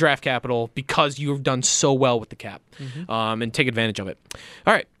 Go get some draft capital because you've done so well with the cap, and take advantage of it.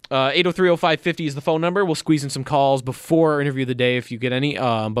 All right. 803-0550 is the phone number. We'll squeeze in some calls before our interview of the day if you get any.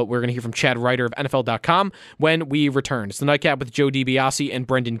 But we're going to hear from Chad Ryder of NFL.com when we return. It's the Nightcap with Joe DiBiase and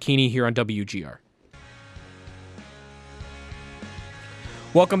Brendan Keeney here on WGR.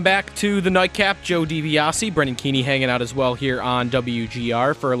 Welcome back to the Nightcap. Joe DiBiase, Brendan Keeney hanging out as well here on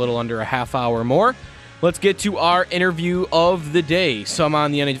WGR for a little under a half hour more. Let's get to our interview of the day. Some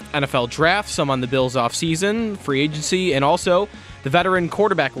on the NFL draft, some on the Bills offseason, free agency, and also the veteran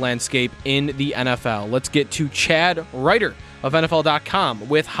quarterback landscape in the NFL. Let's get to Chad Ryder of NFL.com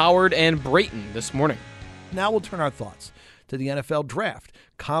with Howard and Brayton this morning. Now we'll turn our thoughts to the NFL draft.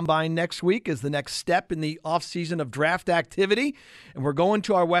 Combine next week is the next step in the offseason of draft activity. And we're going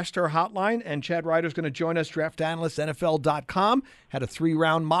to our Wester hotline, and Chad Ryder's going to join us, draft analyst, NFL.com. Had a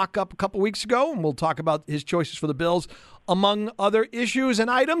 3-round mock-up a couple weeks ago, and we'll talk about his choices for the Bills, among other issues and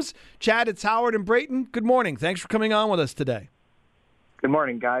items. Chad, it's Howard and Brayton. Good morning. Thanks for coming on with us today. Good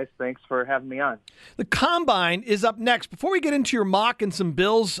morning, guys. Thanks for having me on. The Combine is up next. Before we get into your mock and some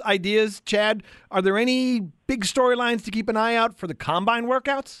Bills ideas, Chad, are there any big storylines to keep an eye out for the Combine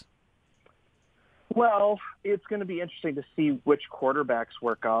workouts? Well, it's going to be interesting to see which quarterbacks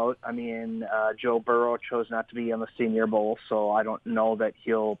work out. I mean, Joe Burrow chose not to be in the Senior Bowl, so I don't know that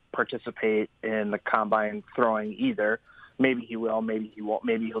he'll participate in the Combine throwing either. Maybe he will, maybe he won't.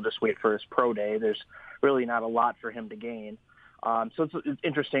 Maybe he'll just wait for his pro day. There's really not a lot for him to gain. So it's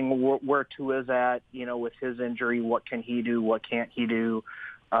interesting where Tua is at, with his injury. What can he do? What can't he do?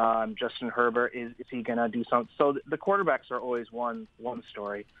 Justin Herbert, is he going to do something? So the quarterbacks are always one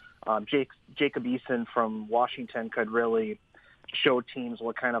story. Jacob Eason from Washington could really show teams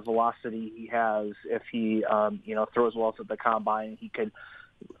what kind of velocity he has if he, throws well at the Combine. He could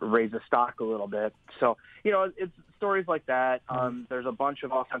raise the stock a little bit. So, it's stories like that. There's a bunch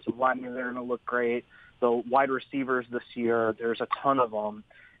of offensive linemen that are going to look great. The wide receivers this year, there's a ton of them.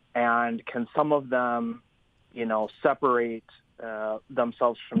 And can some of them, separate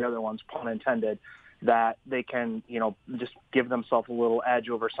themselves from the other ones, pun intended, that they can, just give themselves a little edge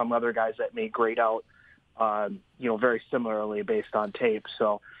over some other guys that may grade out, very similarly based on tape.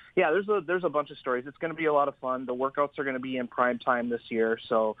 So, yeah, there's a bunch of stories. It's going to be a lot of fun. The workouts are going to be in prime time this year,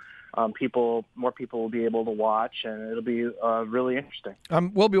 so more people will be able to watch, and it'll be really interesting.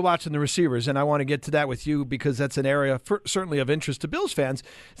 We'll be watching the receivers, and I want to get to that with you because that's an area certainly of interest to Bills fans.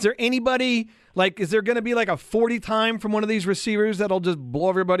 Is there anybody, is there going to be like a 40 time from one of these receivers that'll just blow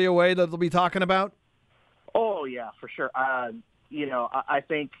everybody away that they'll be talking about? Oh, yeah, for sure. I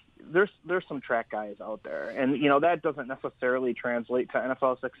think there's some track guys out there, and that doesn't necessarily translate to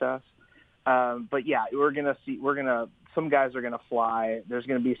NFL success. But yeah, some guys are gonna fly. There's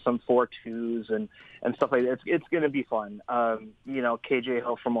gonna be some 4.2s and stuff like that. It's gonna be fun. KJ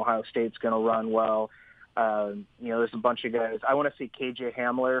Hill from Ohio State's gonna run well. There's a bunch of guys. I want to see KJ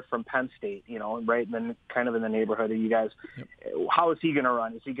Hamler from Penn State, right kind of in the neighborhood of you guys. Yep. How is he going to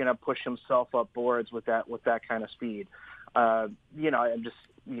run? Is he going to push himself up boards with that kind of speed? I'm just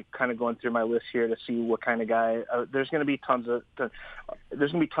kind of going through my list here to see what kind of guy. There's going to be tons of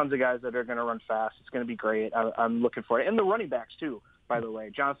guys that are going to run fast. It's going to be great. I'm looking for it, and the running backs too. By the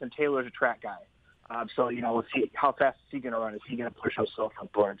way, Jonathan Taylor's a track guy. So, let's see, how fast is he going to run? Is he going to push himself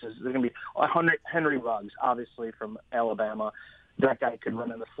up boards? There's going to be Henry Ruggs, obviously, from Alabama. That guy could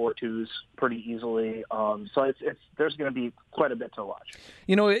run in the 4.2s pretty easily. So there's going to be quite a bit to watch.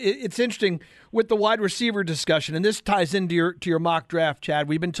 It's interesting with the wide receiver discussion, and this ties into your mock draft, Chad.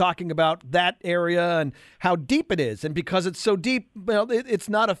 We've been talking about that area and how deep it is. And because it's so deep, it's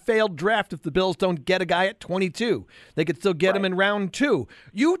not a failed draft if the Bills don't get a guy at 22. They could still get him in round 2.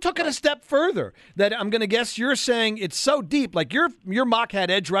 You took it a step further. That I'm going to guess you're saying it's so deep. Like your mock had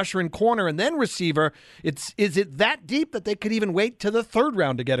edge rusher and corner and then receiver. Is it that deep that they could even wait to the 3rd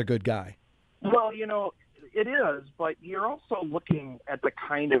round to get a good guy? Well, it is, but you're also looking at the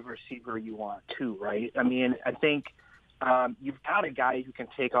kind of receiver you want too, right? I mean, I think you've got a guy who can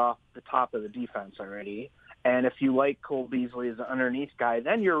take off the top of the defense already. And if you like Cole Beasley as an underneath guy,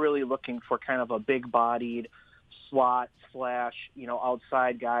 then you're really looking for kind of a big-bodied slot /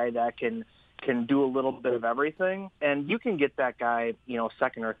 outside guy that can do a little bit of everything. And you can get that guy, 2nd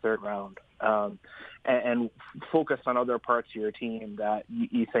or 3rd round. And focus on other parts of your team that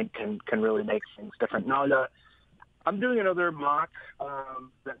you think can really make things different. Now, I'm doing another mock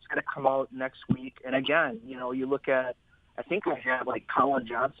that's going to come out next week. And again, you look at, I think I had Colin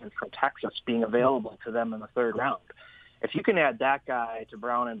Johnson from Texas being available to them in the 3rd round. If you can add that guy to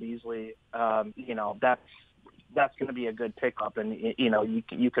Brown and Beasley, that's going to be a good pickup, and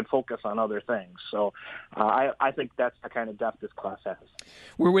you can focus on other things. So I think that's the kind of depth this class has.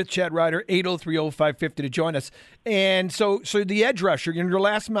 We're with Chad Ryder, 803-0550 to join us. And so the edge rusher, in your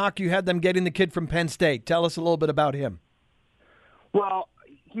last mock, you had them getting the kid from Penn State. Tell us a little bit about him. Well,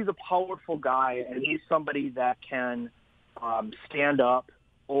 he's a powerful guy, and he's somebody that can stand up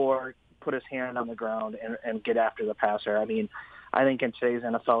or put his hand on the ground and get after the passer. I mean, I think in today's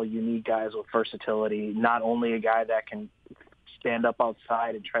NFL, you need guys with versatility, not only a guy that can stand up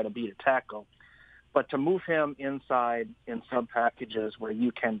outside and try to beat a tackle, but to move him inside in sub packages where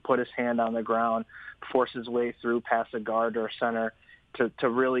you can put his hand on the ground, force his way through past a guard or a center to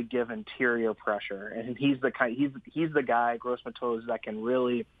really give interior pressure. And he's the guy, Gross-Matos, that can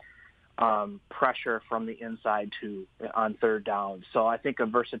really pressure from the inside too on 3rd down. So I think a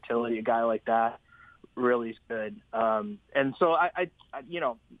versatility, a guy like that, really is good. And so I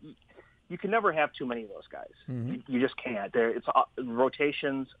you can never have too many of those guys. Mm-hmm. You just can't.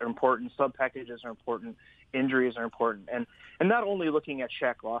 Rotations are important. Sub packages are important. injuries are important. And not only looking at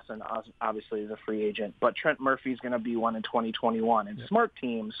Shaq Lawson, obviously, as a free agent, but Trent Murphy's going to be one in 2021. And smart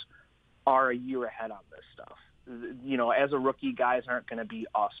teams are a year ahead on this stuff. You know, as a rookie, guys aren't going to be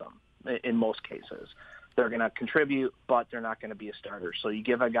awesome in most cases. They're going to contribute, but they're not going to be a starter. So you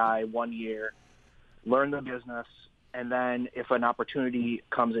give a guy 1 year, learn the business, and then if an opportunity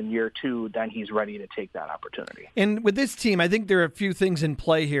comes in year 2, then he's ready to take that opportunity. And with this team, I think there are a few things in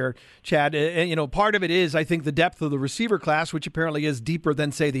play here, Chad. You know, part of it is, I think, the depth of the receiver class, which apparently is deeper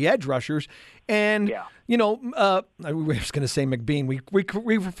than, say, the edge rushers. And, you know, I was going to say McBean.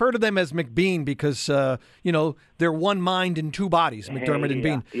 We refer to them as McBean because, you know, they're one mind and two bodies, McDermott and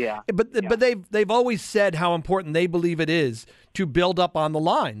Bean. Yeah. But they've always said how important they believe it is to build up on the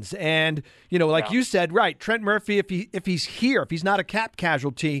lines. And, you know, like you said, right, Trent Murphy, if he's here, if he's not a cap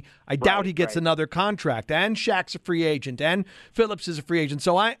casualty, I doubt he gets another contract. And Shaq's a free agent, and Phillips is a free agent.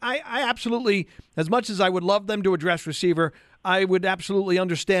 So I absolutely, as much as I would love them to address receiver, I would absolutely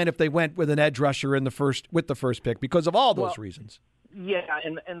understand if they went with an edge rusher with the first pick because of all those reasons. Yeah,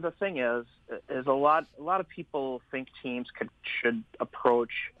 and the thing is a lot of people think teams should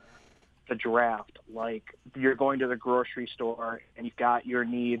approach the draft like you're going to the grocery store and you've got your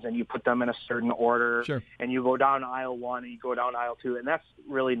needs and you put them in a certain order, and you go down aisle 1 and you go down aisle 2, and that's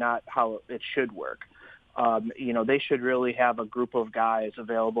really not how it should work. You know, they should really have a group of guys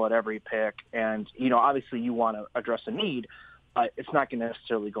available at every pick, and, you know, obviously you want to address a need. It's not going to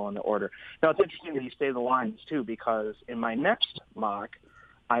necessarily go in the order. Now, it's interesting that you say the Lions, too, because in my next mock,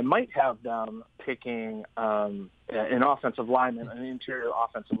 I might have them picking an offensive lineman, an interior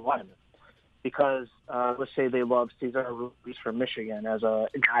offensive lineman, because let's say they love Cesar Ruiz from Michigan as a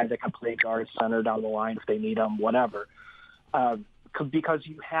guy that can play guard, center down the line if they need him, whatever. Because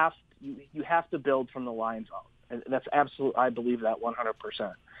you have to build from the lines up. And that's absolute. I believe that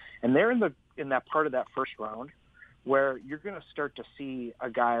 100%. And they're in that part of that first round where you're going to start to see a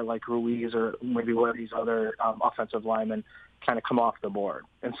guy like Ruiz or maybe one of these other offensive linemen kind of come off the board.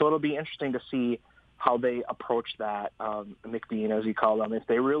 And so it'll be interesting to see how they approach that, McBean, as you call them. If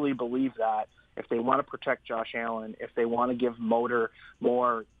they really believe that, if they want to protect Josh Allen, if they want to give Motor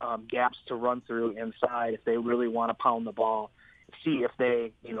more gaps to run through inside, if they really want to pound the ball, see if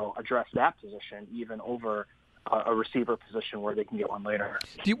they, you know, address that position even over a receiver position where they can get one later.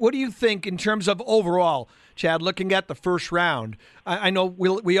 What do you think in terms of overall, Chad, looking at the first round? I know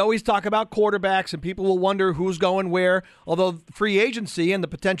we always talk about quarterbacks and people will wonder who's going where, although free agency and the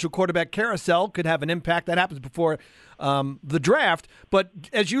potential quarterback carousel could have an impact. That happens before the draft. But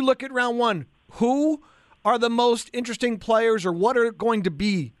as you look at round 1, who are the most interesting players, or what are going to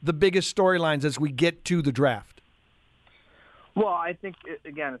be the biggest storylines as we get to the draft? Well, I think,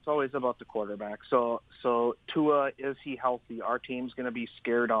 again, it's always about the quarterback. So Tua, is he healthy? Our team's going to be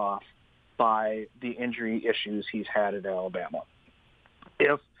scared off by the injury issues he's had at Alabama.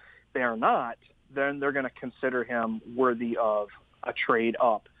 If they're not, then they're going to consider him worthy of a trade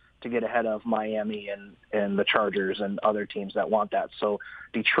up to get ahead of Miami and the Chargers and other teams that want that. So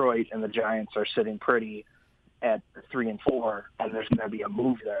Detroit and the Giants are sitting pretty at 3 and 4, and there's going to be a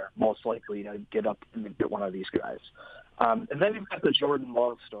move there, most likely, to get up and get one of these guys. And then you've got the Jordan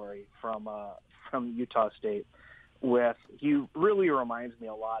Love story from Utah State. He really reminds me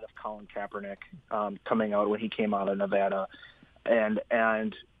a lot of Colin Kaepernick coming out when he came out of Nevada,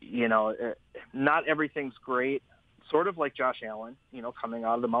 and you know, not everything's great. Sort of like Josh Allen, you know, coming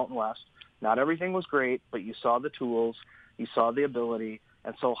out of the Mountain West. Not everything was great, but you saw the tools, you saw the ability,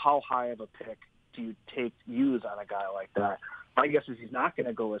 and so how high of a pick do you use on a guy like that? My guess is he's not going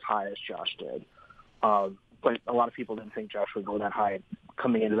to go as high as Josh did. But a lot of people didn't think Josh would go that high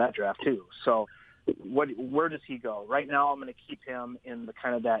coming into that draft too. So where does he go? Right now I'm going to keep him in the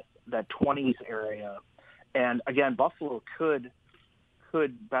kind of that 20s area. And again, Buffalo could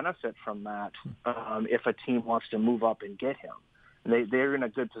benefit from that if a team wants to move up and get him. They're in a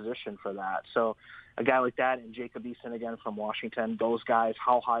good position for that. So a guy like that and Jacob Eason again from Washington, those guys,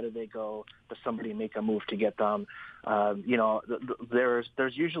 how high do they go? Does somebody make a move to get them? You know, there's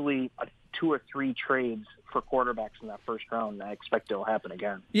usually 2 or 3 trades for quarterbacks in that first round, and I expect it'll happen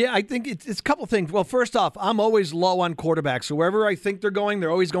again. Yeah, I think it's a couple things. Well, first off, I'm always low on quarterbacks. So wherever I think they're going,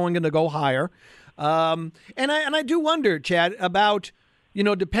 they're always going to go higher. And I do wonder, Chad, about, you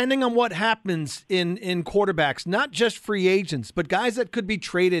know, depending on what happens in quarterbacks, not just free agents, but guys that could be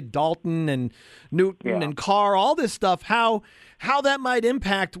traded, Dalton and Newton and Carr, all this stuff, how that might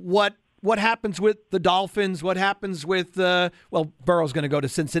impact what happens with the Dolphins, what happens with, Burrow's going to go to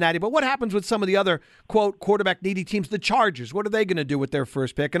Cincinnati, but what happens with some of the other, quote, quarterback-needy teams, the Chargers? What are they going to do with their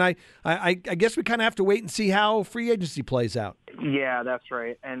first pick? And I guess we kind of have to wait and see how free agency plays out. Yeah, that's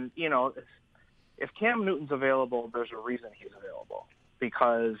right. And, you know, if Cam Newton's available, there's a reason he's available,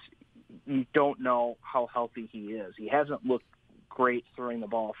 because you don't know how healthy he is. He hasn't looked great throwing the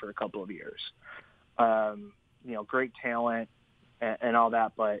ball for a couple of years. Great talent and all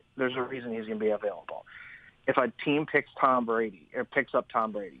that, but there's a reason he's going to be available. If a team picks up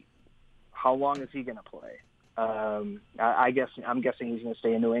Tom Brady, how long is he going to play? I'm guessing he's going to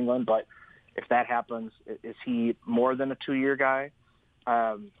stay in New England, but if that happens, is he more than a 2-year guy?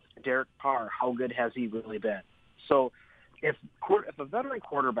 Derek Carr, how good has he really been? So if a veteran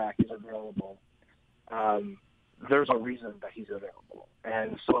quarterback is available, there's a reason that he's available.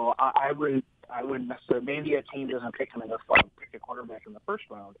 And so I wouldn't necessarily, maybe a team doesn't pick him pick a quarterback in the first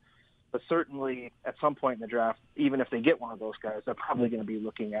round, but certainly at some point in the draft, even if they get one of those guys, they're probably going to be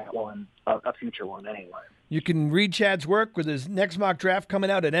looking at a future one anyway. You can read Chad's work with his next mock draft coming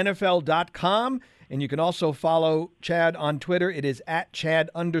out at NFL.com. And you can also follow Chad on Twitter. It is at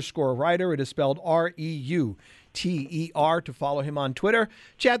Chad_Reiter. It is spelled REUTER to follow him on Twitter.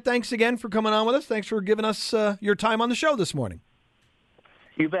 Chad, thanks again for coming on with us. Thanks for giving us your time on the show this morning.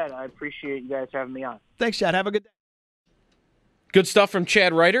 You bet. I appreciate you guys having me on. Thanks, Chad. Have a good day. Good stuff from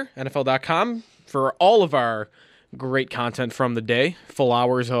Chad Reiter, NFL.com, for all of our great content from the day. Full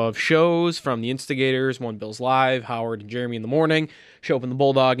hours of shows from the Instigators, One Bills Live, Howard and Jeremy in the morning, Show Up in the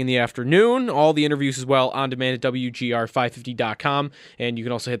Bulldog in the afternoon. All the interviews as well on demand at WGR550.com. And you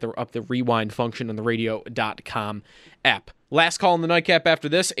can also hit the rewind function on the radio.com app. Last call in the Nightcap after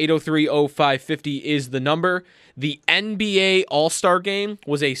this, 803-0550 is the number. The NBA All-Star Game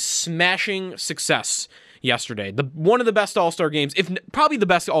was a smashing success yesterday. One of the best All-Star games, probably the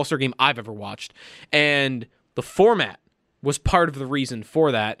best All-Star game I've ever watched. And the format was part of the reason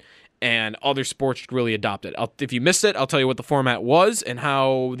for that, and other sports should really adopt it. If you missed it, I'll tell you what the format was and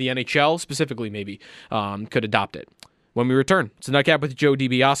how the NHL, specifically maybe, could adopt it. When we return, it's a Nightcap with Joe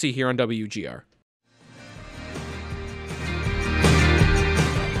DiBiase here on WGR.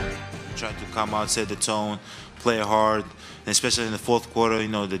 Trying to come out, set the tone, play hard, and especially in the fourth quarter,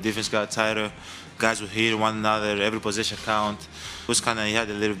 the defense got tighter. Guys would hit one another, every possession count. It was you had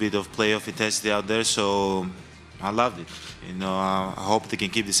a little bit of playoff intensity out there, so I loved it. I hope they can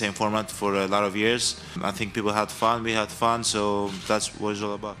keep the same format for a lot of years. I think people had fun, we had fun, so that's what it's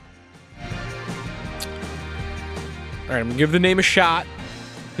all about. All right, I'm going to give the name a shot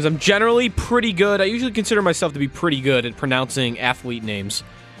because I'm generally pretty good. I usually consider myself to be pretty good at pronouncing athlete names.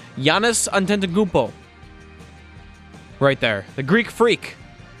 Giannis Antetokounmpo. Right there. The Greek Freak.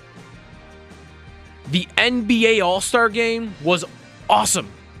 The NBA All-Star Game was awesome.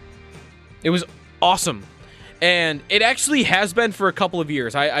 It was awesome. And it actually has been for a couple of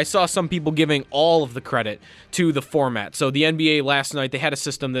years. I saw some people giving all of the credit to the format. So the NBA last night, they had a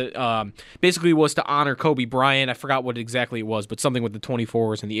system that basically was to honor Kobe Bryant. I forgot what exactly it was, but something with the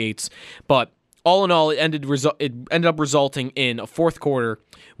 24s and the 8s. But all in all, it ended up resulting in a fourth quarter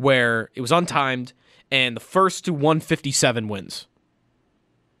where it was untimed, and the first to 157 wins.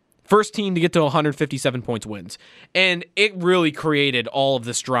 First team to get to 157 points wins. And it really created all of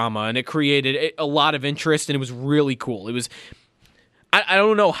this drama, and it created a lot of interest, and it was really cool. It was, I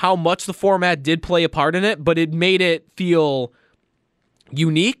don't know how much the format did play a part in it, but it made it feel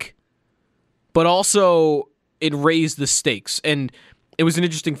unique, but also it raised the stakes. And it was an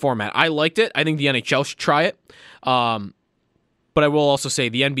interesting format. I liked it. I think the NHL should try it. But I will also say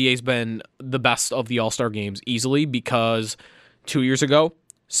the NBA's been the best of the All-Star games easily, because 2 years ago,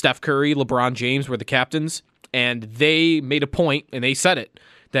 Steph Curry, LeBron James were the captains, and they made a point, and they said it,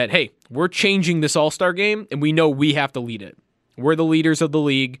 that, hey, we're changing this All-Star game, and we know we have to lead it. We're the leaders of the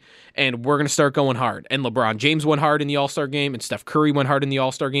league, and we're going to start going hard. And LeBron James went hard in the All-Star game, and Steph Curry went hard in the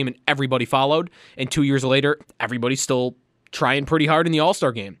All-Star game, and everybody followed. And 2 years later, everybody's still trying pretty hard in the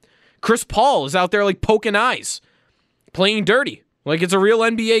All-Star game. Chris Paul is out there like poking eyes, playing dirty, like it's a real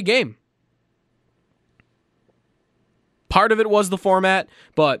NBA game. Part of it was the format,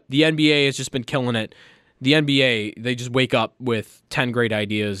 but the NBA has just been killing it. The NBA, they just wake up with 10 great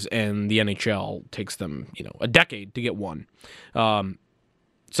ideas, and the NHL takes them, a decade to get one.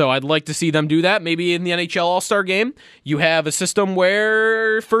 So I'd like to see them do that. Maybe in the NHL All-Star Game, you have a system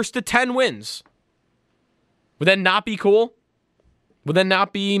where first to 10 wins. Would that not be cool? Would that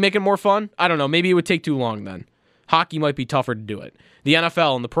not be making it more fun? I don't know. Maybe it would take too long then. Hockey might be tougher to do it. The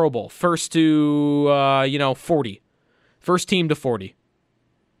NFL and the Pro Bowl, first to, 40. First team to 40.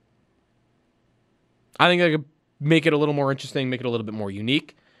 I think I could make it a little more interesting, make it a little bit more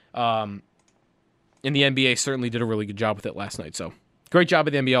unique. And the NBA certainly did a really good job with it last night. So great job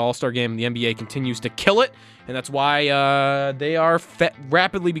at the NBA All-Star Game. The NBA continues to kill it, and that's why they are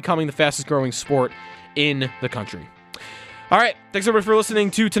rapidly becoming the fastest growing sport in the country. All right, thanks everybody for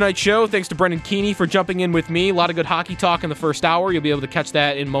listening to tonight's show. Thanks to Brendan Keeney for jumping in with me. A lot of good hockey talk in the first hour. You'll be able to catch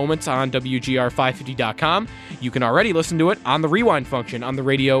that in moments on WGR550.com. You can already listen to it on the rewind function on the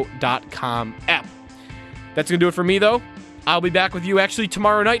radio.com app. That's going to do it for me, though. I'll be back with you actually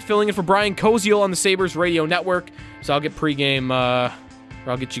tomorrow night, filling in for Brian Koziel on the Sabres Radio Network. So I'll get pregame, or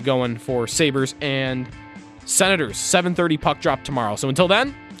I'll get you going for Sabres and Senators. 7:30 puck drop tomorrow. So until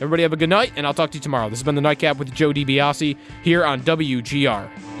then, everybody have a good night, and I'll talk to you tomorrow. This has been the Nightcap with Joe DiBiase here on WGR.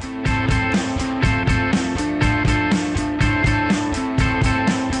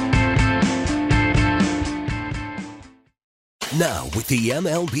 Now, with the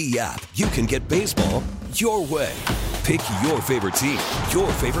MLB app, you can get baseball your way. Pick your favorite team,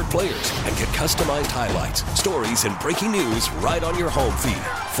 your favorite players, and get customized highlights, stories, and breaking news right on your home feed.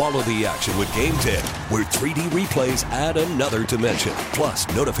 Follow the action with Game 10, where 3D replays add another dimension. Plus,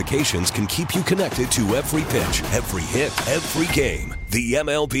 notifications can keep you connected to every pitch, every hit, every game. The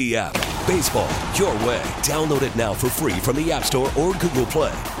MLB app. Baseball your way. Download it now for free from the App Store or Google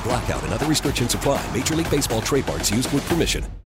Play. Blackout and other restrictions apply. Major League Baseball trademarks used with permission.